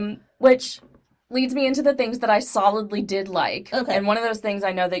 which leads me into the things that I solidly did like. Okay. And one of those things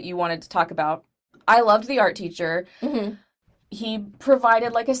I know that you wanted to talk about. I loved the art teacher. He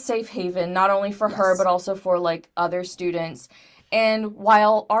provided, like, a safe haven, not only for her, but also for, like, other students. And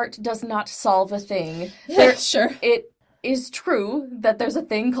while art does not solve a thing, it is true that there's a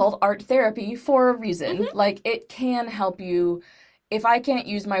thing called art therapy for a reason. Like, it can help you. If I can't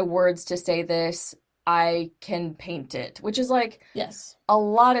use my words to say this, I can paint it. Which is, like, a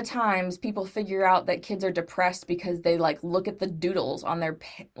lot of times people figure out that kids are depressed because they, like, look at the doodles on their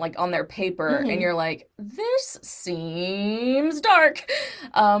on their paper, and you're like, this seems dark.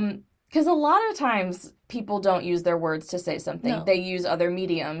 Because a lot of times people don't use their words to say something. No. They use other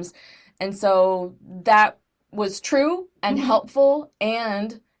mediums. And so that was true and helpful.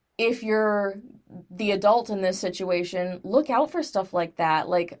 And if you're the adult in this situation, look out for stuff like that.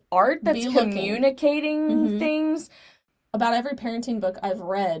 Like, art that's communicating things. About every parenting book I've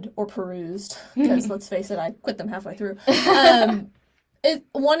read or perused, because let's face it, I quit them halfway through.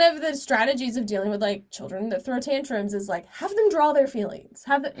 One of the strategies of dealing with, like, children that throw tantrums is, like, have them draw their feelings.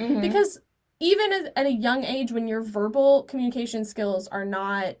 Because even at a young age, when your verbal communication skills are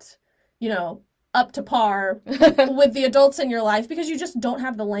not, up to par with the adults in your life because you just don't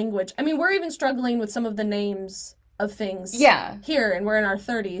have the language. I mean, we're even struggling with some of the names of things here, and we're in our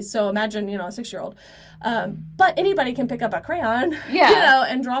 30s, so imagine, a 6-year-old. But anybody can pick up a crayon,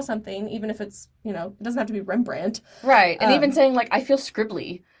 and draw something, even if it's, it doesn't have to be Rembrandt. Right, and even saying, like, I feel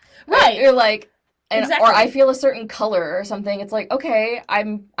scribbly. Right. You're like... Exactly. Or I feel a certain color or something. It's like, okay,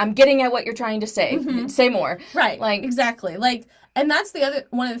 I'm getting at what you're trying to say. Mm-hmm. Say more. Right. Like, exactly. Like, and that's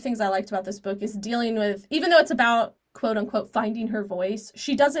one of the things I liked about this book is dealing with, even though it's about quote unquote finding her voice,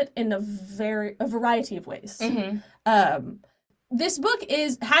 she does it in a variety of ways. Mm-hmm. This book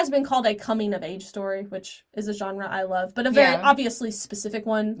has been called a coming of age story, which is a genre I love, but a very obviously specific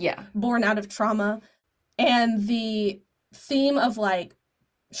one. Yeah. Born out of trauma. And the theme of like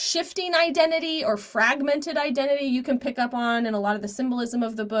shifting identity or fragmented identity you can pick up on in a lot of the symbolism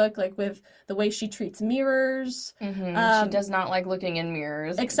of the book, like with the way she treats mirrors. Mm-hmm. She does not like looking in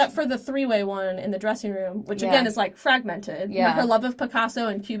mirrors. Except for the 3-way one in the dressing room, which again is like fragmented. Yeah. Her love of Picasso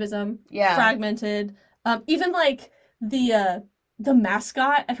and Cubism, fragmented. Even like the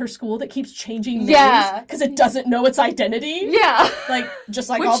mascot at her school that keeps changing names because it doesn't know its identity. Yeah. Like, just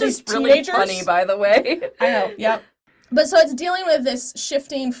like all these teenagers. Which is really funny, by the way. I know, yep. But so it's dealing with this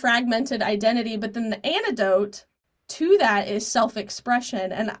shifting, fragmented identity, but then the antidote to that is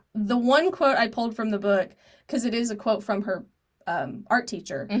self-expression. And the one quote I pulled from the book, because it is a quote from her art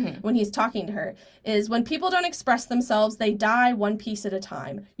teacher when he's talking to her, is when people don't express themselves, they die one piece at a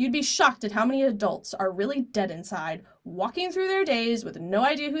time. You'd be shocked at how many adults are really dead inside, walking through their days with no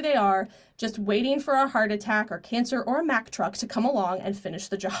idea who they are, just waiting for a heart attack or cancer or a Mack truck to come along and finish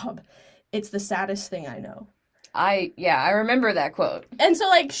the job. It's the saddest thing I know. I remember that quote. And so,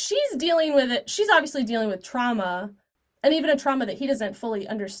 like, she's dealing with it. She's obviously dealing with trauma, and even a trauma that he doesn't fully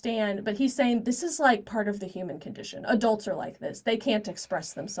understand, but he's saying this is, like, part of the human condition. Adults are like this. They can't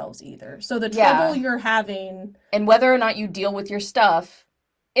express themselves either. So the trouble you're having... And whether or not you deal with your stuff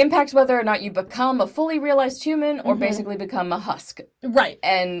impacts whether or not you become a fully realized human or basically become a husk. Right.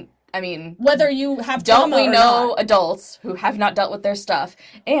 And... I mean, whether you have don't we know not. Adults who have not dealt with their stuff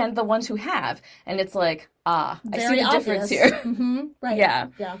and the ones who have, and it's like, I see the difference here. Mm-hmm. Right.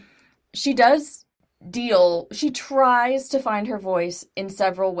 Yeah. She tries to find her voice in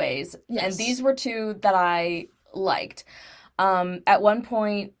several ways, and these were 2 that I liked. At one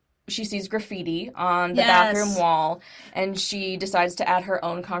point, she sees graffiti on the bathroom wall, and she decides to add her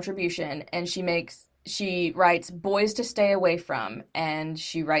own contribution, and she writes boys to stay away from, and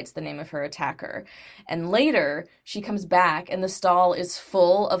she writes the name of her attacker. And later, she comes back, and the stall is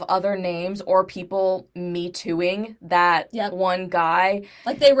full of other names or people Me Tooing that one guy.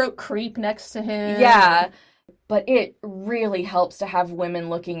 Like they wrote creep next to him. Yeah. But it really helps to have women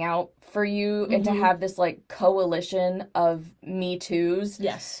looking out for you and to have this, like, coalition of Me Toos.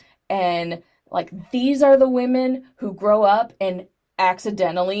 Yes. And, like, these are the women who grow up and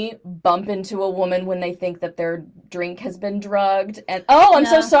accidentally bump into a woman when they think that their drink has been drugged, and I'm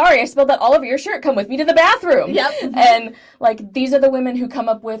so sorry, I spilled that all over your shirt, come with me to the bathroom. And like, these are the women who come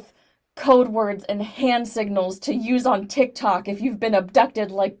up with code words and hand signals to use on TikTok if you've been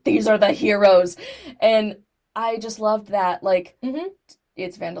abducted. Like, these are the heroes. And I just loved that. Like,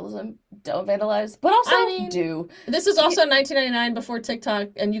 it's vandalism, don't vandalize, but also do. This is also 1999 before TikTok,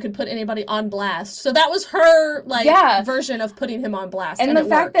 and you could put anybody on blast. So that was her, version of putting him on blast. And the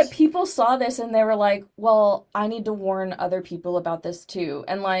fact that people saw this and they were like, well, I need to warn other people about this too.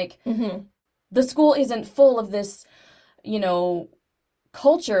 And, like, the school isn't full of this,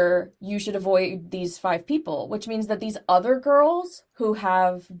 culture. You should avoid these 5 people, which means that these other girls who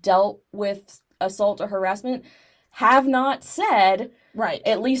have dealt with assault or harassment have not said... Right.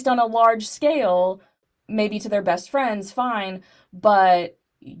 At least on a large scale, maybe to their best friends, fine. But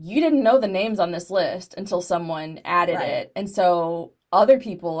you didn't know the names on this list until someone added it. And so other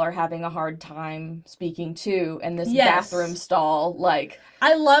people are having a hard time speaking too. And this bathroom stall, like...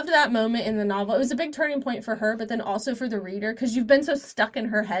 I loved that moment in the novel. It was a big turning point for her, but then also for the reader, because you've been so stuck in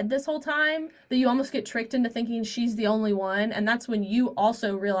her head this whole time that you almost get tricked into thinking she's the only one. And that's when you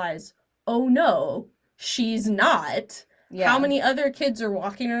also realize, oh no, she's not. Yeah. How many other kids are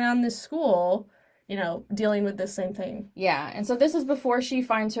walking around this school, dealing with this same thing? Yeah, and so this is before she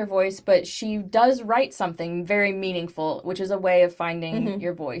finds her voice, but she does write something very meaningful, which is a way of finding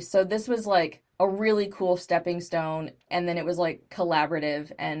your voice. So this was, like, a really cool stepping stone, and then it was, like,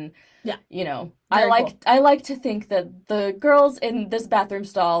 collaborative, and, I like to think that the girls in this bathroom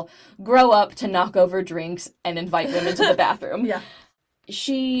stall grow up to knock over drinks and invite women to the bathroom. Yeah.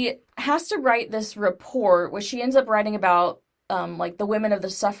 She has to write this report, which she ends up writing about, like, the women of the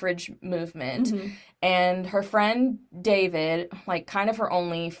suffrage movement. And her friend David, like, kind of her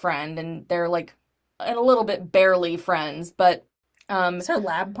only friend, and they're, like, and a little bit barely friends, but it's her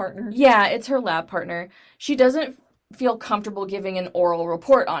lab partner. Yeah, it's her lab partner. She doesn't feel comfortable giving an oral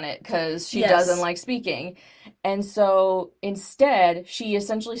report on it because she doesn't like speaking. And so instead, she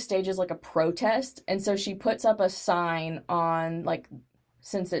essentially stages like a protest. And so she puts up a sign on, like,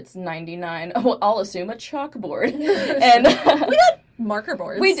 since it's 99, I'll assume a chalkboard. And we got marker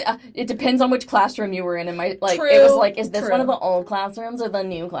boards. It depends on which classroom you were in. And it True, was like, is this true. one of the old classrooms or the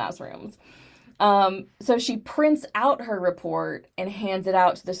new classrooms? So she prints out her report and hands it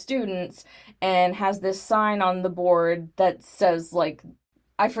out to the students and has this sign on the board that says, like,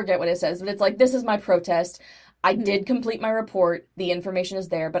 I forget what it says, but it's like, this is my protest. I did complete my report. The information is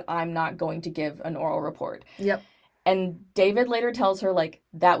there, but I'm not going to give an oral report. Yep. And David later tells her, like,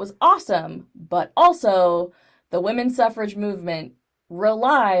 that was awesome, but also the women's suffrage movement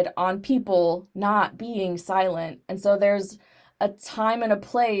relied on people not being silent. And so there's a time and a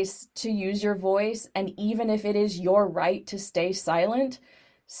place to use your voice, and even if it is your right to stay silent,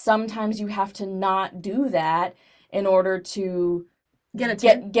 sometimes you have to not do that in order to get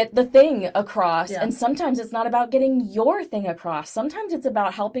the thing across. Yeah. And sometimes it's not about getting your thing across. Sometimes it's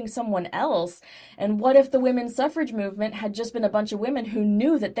about helping someone else. And what if the women's suffrage movement had just been a bunch of women who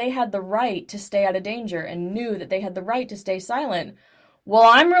knew that they had the right to stay out of danger and knew that they had the right to stay silent? Well,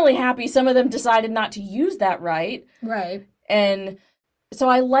 I'm really happy some of them decided not to use that right. Right. And so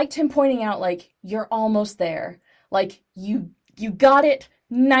I liked him pointing out, like, you're almost there. Like, you got it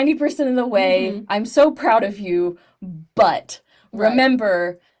 90% of the way. Mm-hmm. I'm so proud of you. But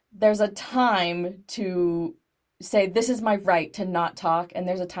remember, there's a time to say, this is my right to not talk. And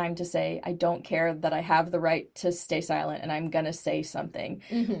there's a time to say, I don't care that I have the right to stay silent and I'm going to say something,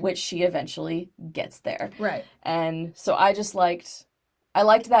 which she eventually gets there. Right. And so I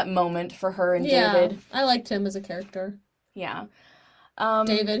liked that moment for her and David. I liked him as a character. Yeah.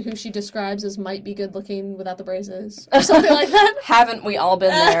 David, who she describes as might be good looking without the braces, or something like that. Haven't we all been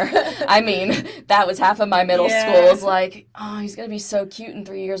there? I mean, that was half of my middle school. Is like, oh, he's going to be so cute in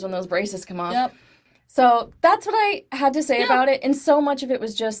 3 years when those braces come off. Yep. So that's what I had to say about it. And so much of it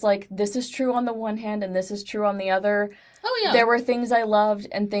was just like, this is true on the one hand and this is true on the other. Oh, yeah. There were things I loved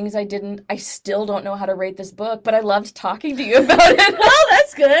and things I didn't. I still don't know how to rate this book, but I loved talking to you about it. Oh,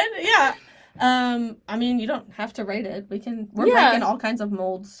 that's good. Yeah. I mean, you don't have to rate it. We're breaking all kinds of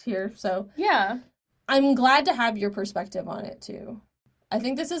molds here, so. Yeah. I'm glad to have your perspective on it, too. I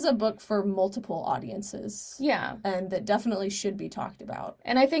think this is a book for multiple audiences. Yeah. And that definitely should be talked about.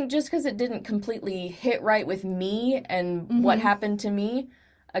 And I think just because it didn't completely hit right with me and what happened to me,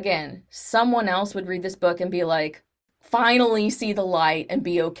 again, someone else would read this book and be like, finally see the light and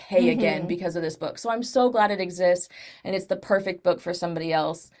be okay again because of this book. So I'm so glad it exists, and it's the perfect book for somebody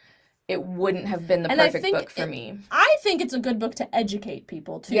else. It wouldn't have been the perfect book for me. I think it's a good book to educate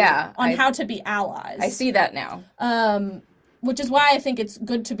people, too, on how to be allies. I see that now. Which is why I think it's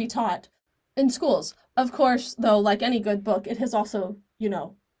good to be taught in schools. Of course, though, like any good book, it has also,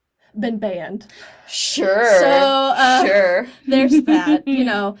 been banned. Sure. So, sure. There's that,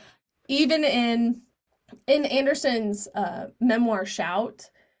 Even in Anderson's memoir, Shout,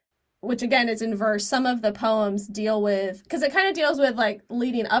 which again is in verse, some of the poems deal with, because it kind of deals with like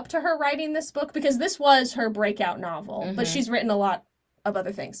leading up to her writing this book, because this was her breakout novel, but she's written a lot of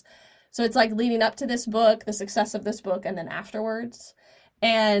other things. So it's like leading up to this book, the success of this book, and then afterwards.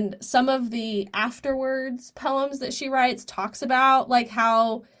 And some of the afterwards poems that she writes talks about like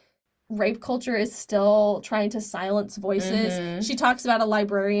how rape culture is still trying to silence voices. She talks about a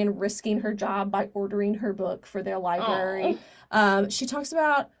librarian risking her job by ordering her book for their library. She talks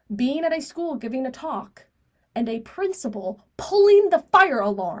about being at a school giving a talk and a principal pulling the fire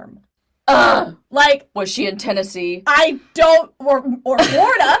alarm. Like, was she in Tennessee? I don't, or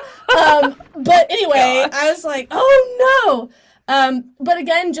Florida. But anyway, I was like, oh no. But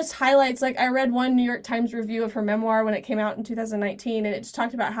again, just highlights, like I read one New York Times review of her memoir when it came out in 2019, and it just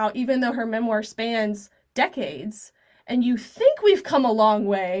talked about how even though her memoir spans decades, and you think we've come a long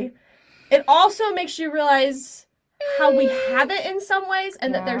way, it also makes you realize how we haven't in some ways,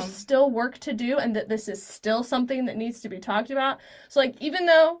 and that there's still work to do, and that this is still something that needs to be talked about. So, like, even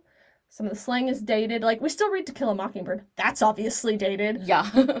though some of the slang is dated, like, we still read To Kill a Mockingbird. That's obviously dated. Yeah.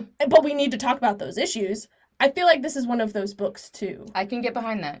 But we need to talk about those issues. I feel like this is one of those books, too. I can get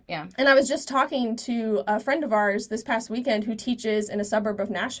behind that, yeah. And I was just talking to a friend of ours this past weekend who teaches in a suburb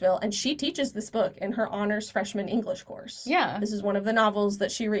of Nashville, and she teaches this book in her honors freshman English course. Yeah. This is one of the novels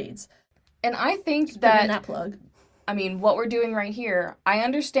that she reads. And I think just that plug. I mean, what we're doing right here, I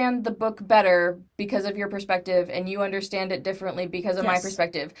understand the book better because of your perspective, and you understand it differently because of my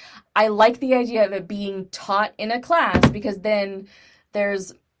perspective. I like the idea of it being taught in a class, because then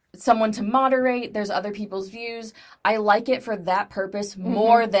there's someone to moderate. There's other people's views. I like it for that purpose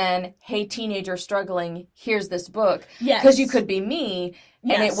more than, hey, teenager struggling, here's this book. Yes. Because you could be me,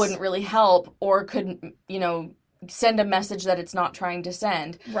 and it wouldn't really help, or could, send a message that it's not trying to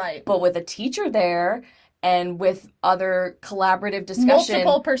send. Right. But with a teacher there, and with other collaborative discussion,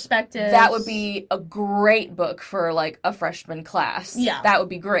 multiple perspectives, that would be a great book for, like, a freshman class. Yeah. That would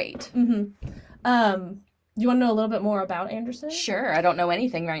be great. Mm-hmm. You want to know a little bit more about Anderson? Sure. I don't know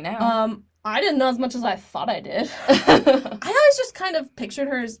anything right now. I didn't know as much as I thought I did. I always just kind of pictured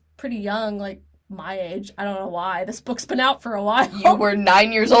her as pretty young, like my age. I don't know why. This book's been out for a while. You were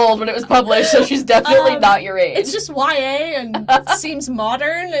 9 years old when it was published, so she's definitely not your age. It's just YA and seems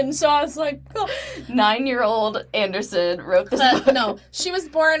modern, and so I was like, oh. 9-year-old Anderson wrote this book. No, she was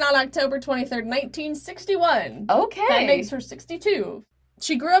born on October 23rd, 1961. Okay. That makes her 62.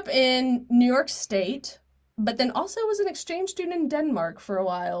 She grew up in New York State, but then also was an exchange student in Denmark for a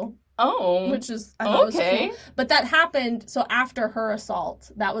while. Oh. Which is, I thought was cool. But that happened, so after her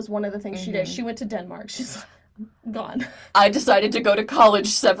assault, that was one of the things she did. She went to Denmark. She's gone. I decided to go to college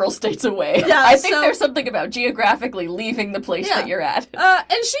several states away. Yeah, I think there's something about geographically leaving the place that you're at.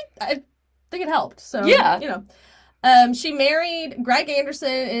 And I think it helped. So, she married Greg Anderson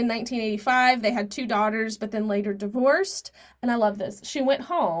in 1985. They had 2 daughters, but then later divorced. And I love this. She went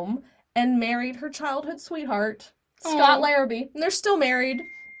home and married her childhood sweetheart, Scott Larrabee. And they're still married.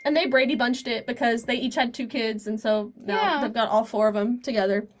 And they Brady Bunched it because they each had 2 kids, and so now they've got all 4 of them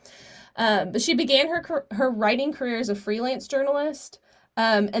together. But she began her writing career as a freelance journalist,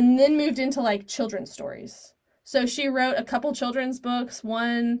 and then moved into, like, children's stories. So she wrote a couple children's books.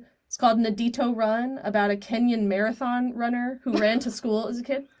 One is called Nadito Run, about a Kenyan marathon runner who ran to school as a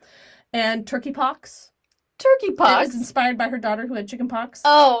kid. And Turkey Pox. Turkey Pox? It was inspired by her daughter who had chicken pox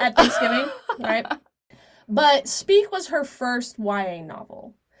at Thanksgiving, right? But Speak was her first YA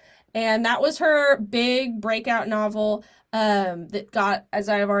novel. And that was her big breakout novel that got, as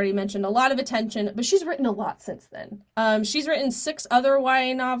I've already mentioned, a lot of attention. But she's written a lot since then. She's written 6 other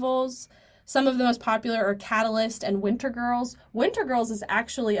YA novels. Some of the most popular are Catalyst and Winter Girls. Winter Girls is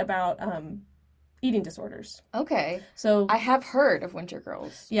actually about eating disorders. Okay. So I have heard of Winter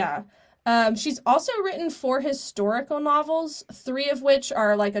Girls. Yeah. She's also written 4 historical novels, 3 of which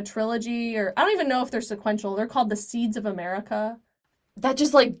are like a trilogy, or I don't even know if they're sequential. They're called The Seeds of America. That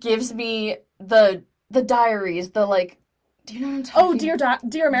just, like, gives me the diaries, the, like, do you know what I'm talking about? Oh,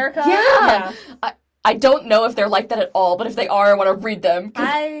 Dear America? Yeah. I don't know if they're like that at all, but if they are, I want to read them.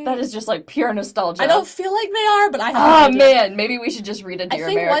 That is just, like, pure nostalgia. I don't feel like they are, but I have no idea. Man, maybe we should just read a Dear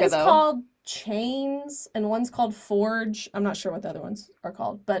America, though. I think one's called Chains, and one's called Forge. I'm not sure what the other ones are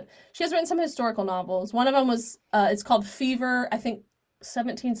called, but she has written some historical novels. One of them was, it's called Fever, I think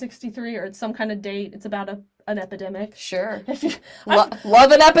 1763, or it's some kind of date. It's about an epidemic. Sure.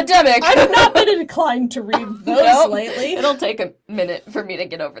 Love an epidemic. I've not been inclined to read those lately. It'll take a minute for me to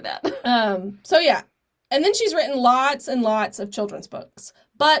get over that. So yeah. And then she's written lots and lots of children's books.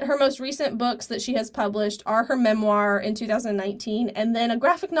 But her most recent books that she has published are her memoir in 2019 and then a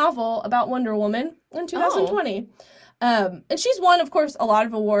graphic novel about Wonder Woman in 2020. And she's won, of course, a lot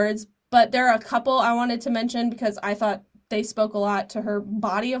of awards, but there are a couple I wanted to mention because I thought they spoke a lot to her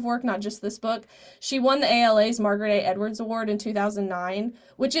body of work, not just this book. She won the ALA's Margaret A. Edwards Award in 2009,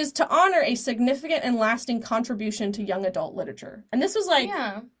 which is to honor a significant and lasting contribution to young adult literature. And this was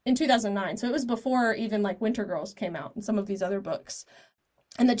in 2009, so it was before even like Winter Girls came out and some of these other books.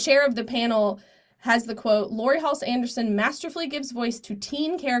 And the chair of the panel has the quote, Laurie Halse Anderson masterfully gives voice to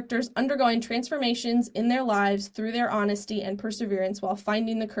teen characters undergoing transformations in their lives through their honesty and perseverance while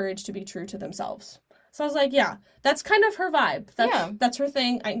finding the courage to be true to themselves. So I was like, yeah, that's kind of her vibe. That's her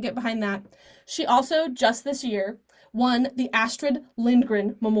thing. I can get behind that. She also, just this year, won the Astrid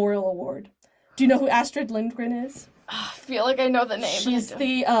Lindgren Memorial Award. Do you know who Astrid Lindgren is? I feel like I know the name. She's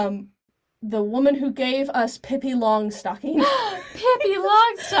the woman who gave us Pippi Longstocking. Pippi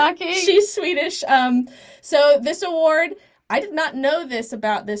Longstocking! She's Swedish. So this award, I did not know this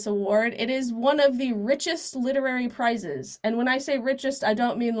about this award. It is one of the richest literary prizes. And when I say richest, I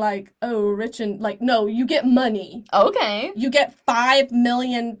don't mean like, oh, rich and like, no, you get money. Okay. You get 5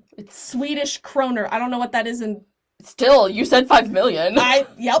 million Swedish kroner. I don't know what that is in... Still, you said 5 million.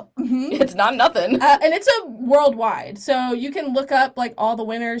 Yep. Mm-hmm. It's not nothing. And it's a worldwide. So you can look up like all the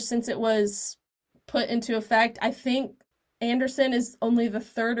winners since it was put into effect. I think Anderson is only the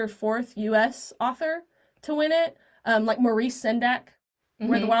 3rd or 4th U.S. author to win it. Like Maurice Sendak,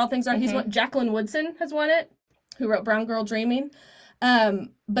 Where the Wild Things Are. He's won. Jacqueline Woodson has won it, who wrote Brown Girl Dreaming.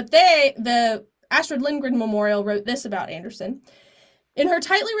 But the Astrid Lindgren Memorial wrote this about Anderson. In her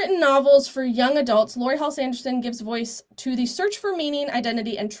tightly written novels for young adults, Laurie Halse Anderson gives voice to the search for meaning,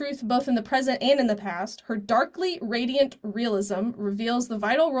 identity, and truth both in the present and in the past. Her darkly radiant realism reveals the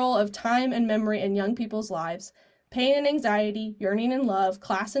vital role of time and memory in young people's lives. Pain and anxiety, yearning and love,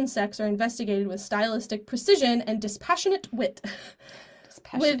 class and sex are investigated with stylistic precision and dispassionate wit.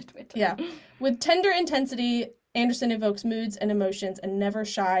 With tender intensity, Anderson evokes moods and emotions and never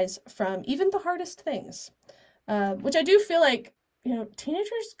shies from even the hardest things. Which I do feel like,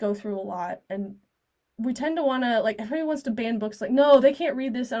 teenagers go through a lot, and we tend to want to, everybody wants to ban books, no, they can't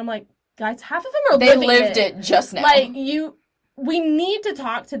read this, and I'm like, guys, half of them are living it. They lived it just now. We need to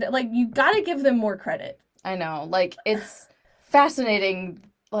talk to them, you gotta give them more credit. I know, it's fascinating,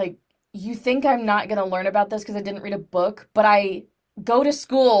 you think I'm not gonna learn about this because I didn't read a book, but I go to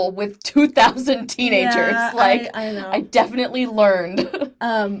school with 2,000 teenagers, I know. I definitely learned.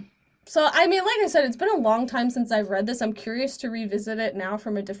 So, like I said, it's been a long time since I've read this. I'm curious to revisit it now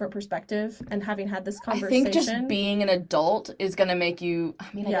from a different perspective and having had this conversation. I think just being an adult is going to make you...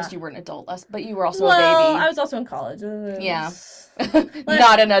 I guess you were an adult, but you were also a baby. Well, I was also in college. Yeah.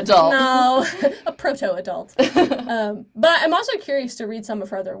 Not an adult. No, a proto-adult. But I'm also curious to read some of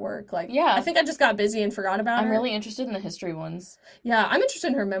her other work. I think I just got busy and forgot about her. I'm really interested in the history ones. Yeah, I'm interested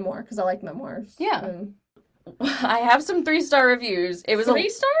in her memoir because I like memoirs. Yeah. I have some 3-star reviews. It was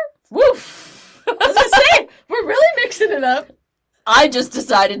 3-star? Woof! I was gonna say, we're really mixing it up. I just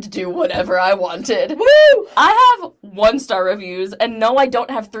decided to do whatever I wanted. Woo! I have 1-star reviews, and no, I don't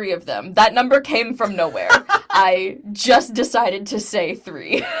have 3 of them. That number came from nowhere. I just decided to say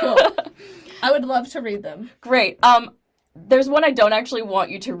 3. Cool. I would love to read them. Great. There's one I don't actually want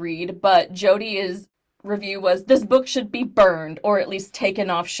you to read, but Jody's review was, this book should be burned or at least taken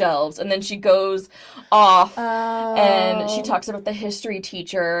off shelves, and then she goes off and she talks about the history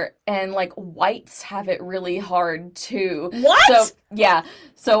teacher, and whites have it really hard too. What?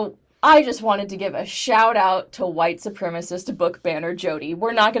 So I just wanted to give a shout out to white supremacist book banner Jody.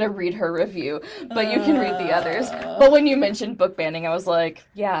 We're not going to read her review, but you can read the others. But when you mentioned book banning, I was like,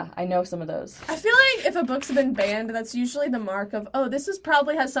 yeah, I know some of those. I feel like if a book's been banned, that's usually the mark of, this is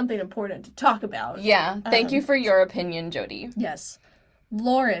probably has something important to talk about. Yeah, thank you for your opinion, Jody. Yes.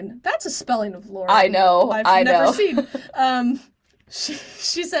 Lauren. That's a spelling of Lauren. I know. I've never seen.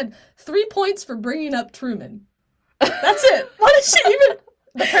 She said, 3 points for bringing up Truman. That's it. What is she even...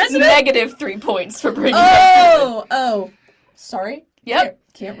 The president? Negative 3 points for bringing up Truman. Sorry. Yep.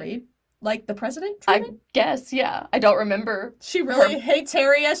 Can't read. The president, Truman? I guess, yeah. I don't remember. She really hates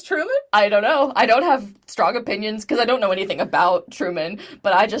Harry S. Truman? I don't know. I don't have strong opinions because I don't know anything about Truman,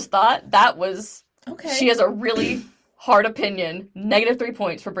 but I just thought that was... Okay. She has a really hard opinion. Negative 3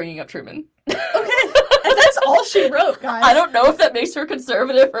 points for bringing up Truman. Okay. And that's all she wrote, guys. I don't know if that makes her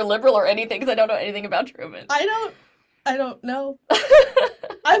conservative or liberal or anything because I don't know anything about Truman. I don't know.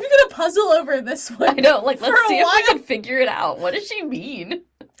 I'm gonna puzzle over this one. I know, let's see if we can figure it out. What does she mean?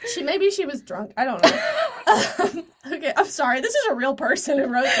 Maybe she was drunk. I don't know. Okay, I'm sorry. This is a real person who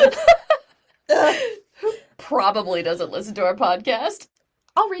wrote this. Probably doesn't listen to our podcast.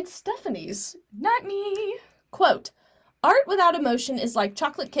 I'll read Stephanie's. Not me. Quote, art without emotion is like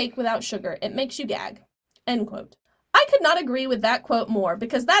chocolate cake without sugar. It makes you gag. End quote. I could not agree with that quote more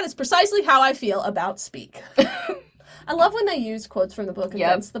because that is precisely how I feel about Speak. I love when they use quotes from the book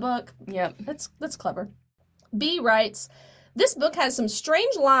against the book. Yep. That's clever. B writes, this book has some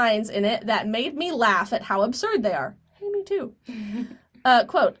strange lines in it that made me laugh at how absurd they are. Hey, me too.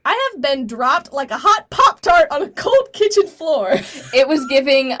 Quote, I have been dropped like a hot Pop-Tart on a cold kitchen floor. It was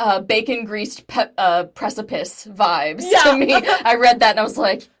giving bacon-greased precipice vibes to me. I read that and I was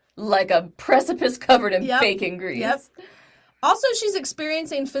like a precipice covered in bacon grease. Yep. Also, she's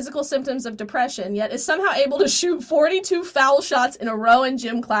experiencing physical symptoms of depression, yet is somehow able to shoot 42 foul shots in a row in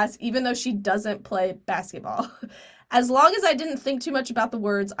gym class, even though she doesn't play basketball. As long as I didn't think too much about the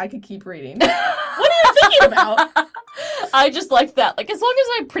words, I could keep reading. What are you thinking about? I just liked that. As long as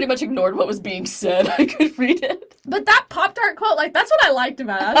I pretty much ignored what was being said, I could read it. But that Pop-Tart quote, that's what I liked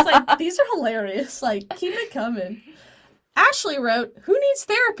about it. I was like, these are hilarious. Keep it coming. Ashley wrote, who needs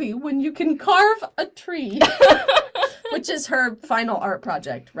therapy when you can carve a tree? Which is her final art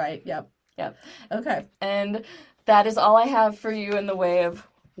project, right? Yep. Okay. And that is all I have for you in the way of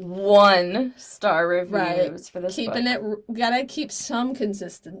 1-star reviews for this book. We gotta keep some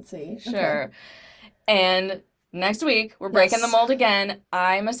consistency. Sure. Okay. And next week, we're breaking the mold again.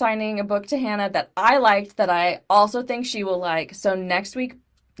 I'm assigning a book to Hannah that I liked that I also think she will like. So next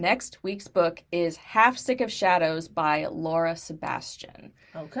week's book is Half Sick of Shadows by Laura Sebastian.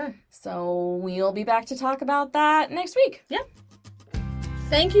 Okay. So we'll be back to talk about that next week. Yep.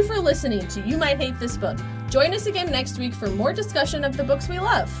 Thank you for listening to You Might Hate This Book. Join us again next week for more discussion of the books we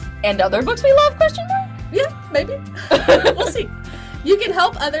love. And other books we love, ? Yeah, maybe. We'll see. You can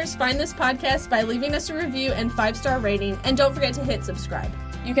help others find this podcast by leaving us a review and 5-star rating, and don't forget to hit subscribe.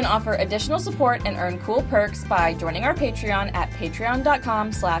 You can offer additional support and earn cool perks by joining our Patreon at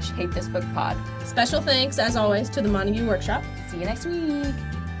patreon.com/hatethisbookpod. Special thanks, as always, to the Montague Workshop. See you next week.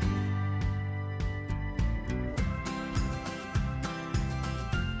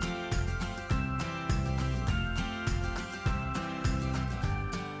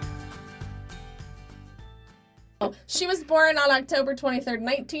 She was born on October 23rd,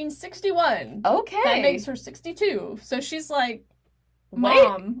 1961. Okay. That makes her 62. So she's like,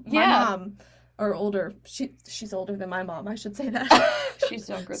 mom. Wait, yeah. My mom. Or older. She's older than my mom, I should say that. She's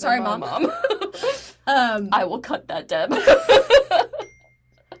younger Sorry, than my mom. Mom. I will cut that, Deb.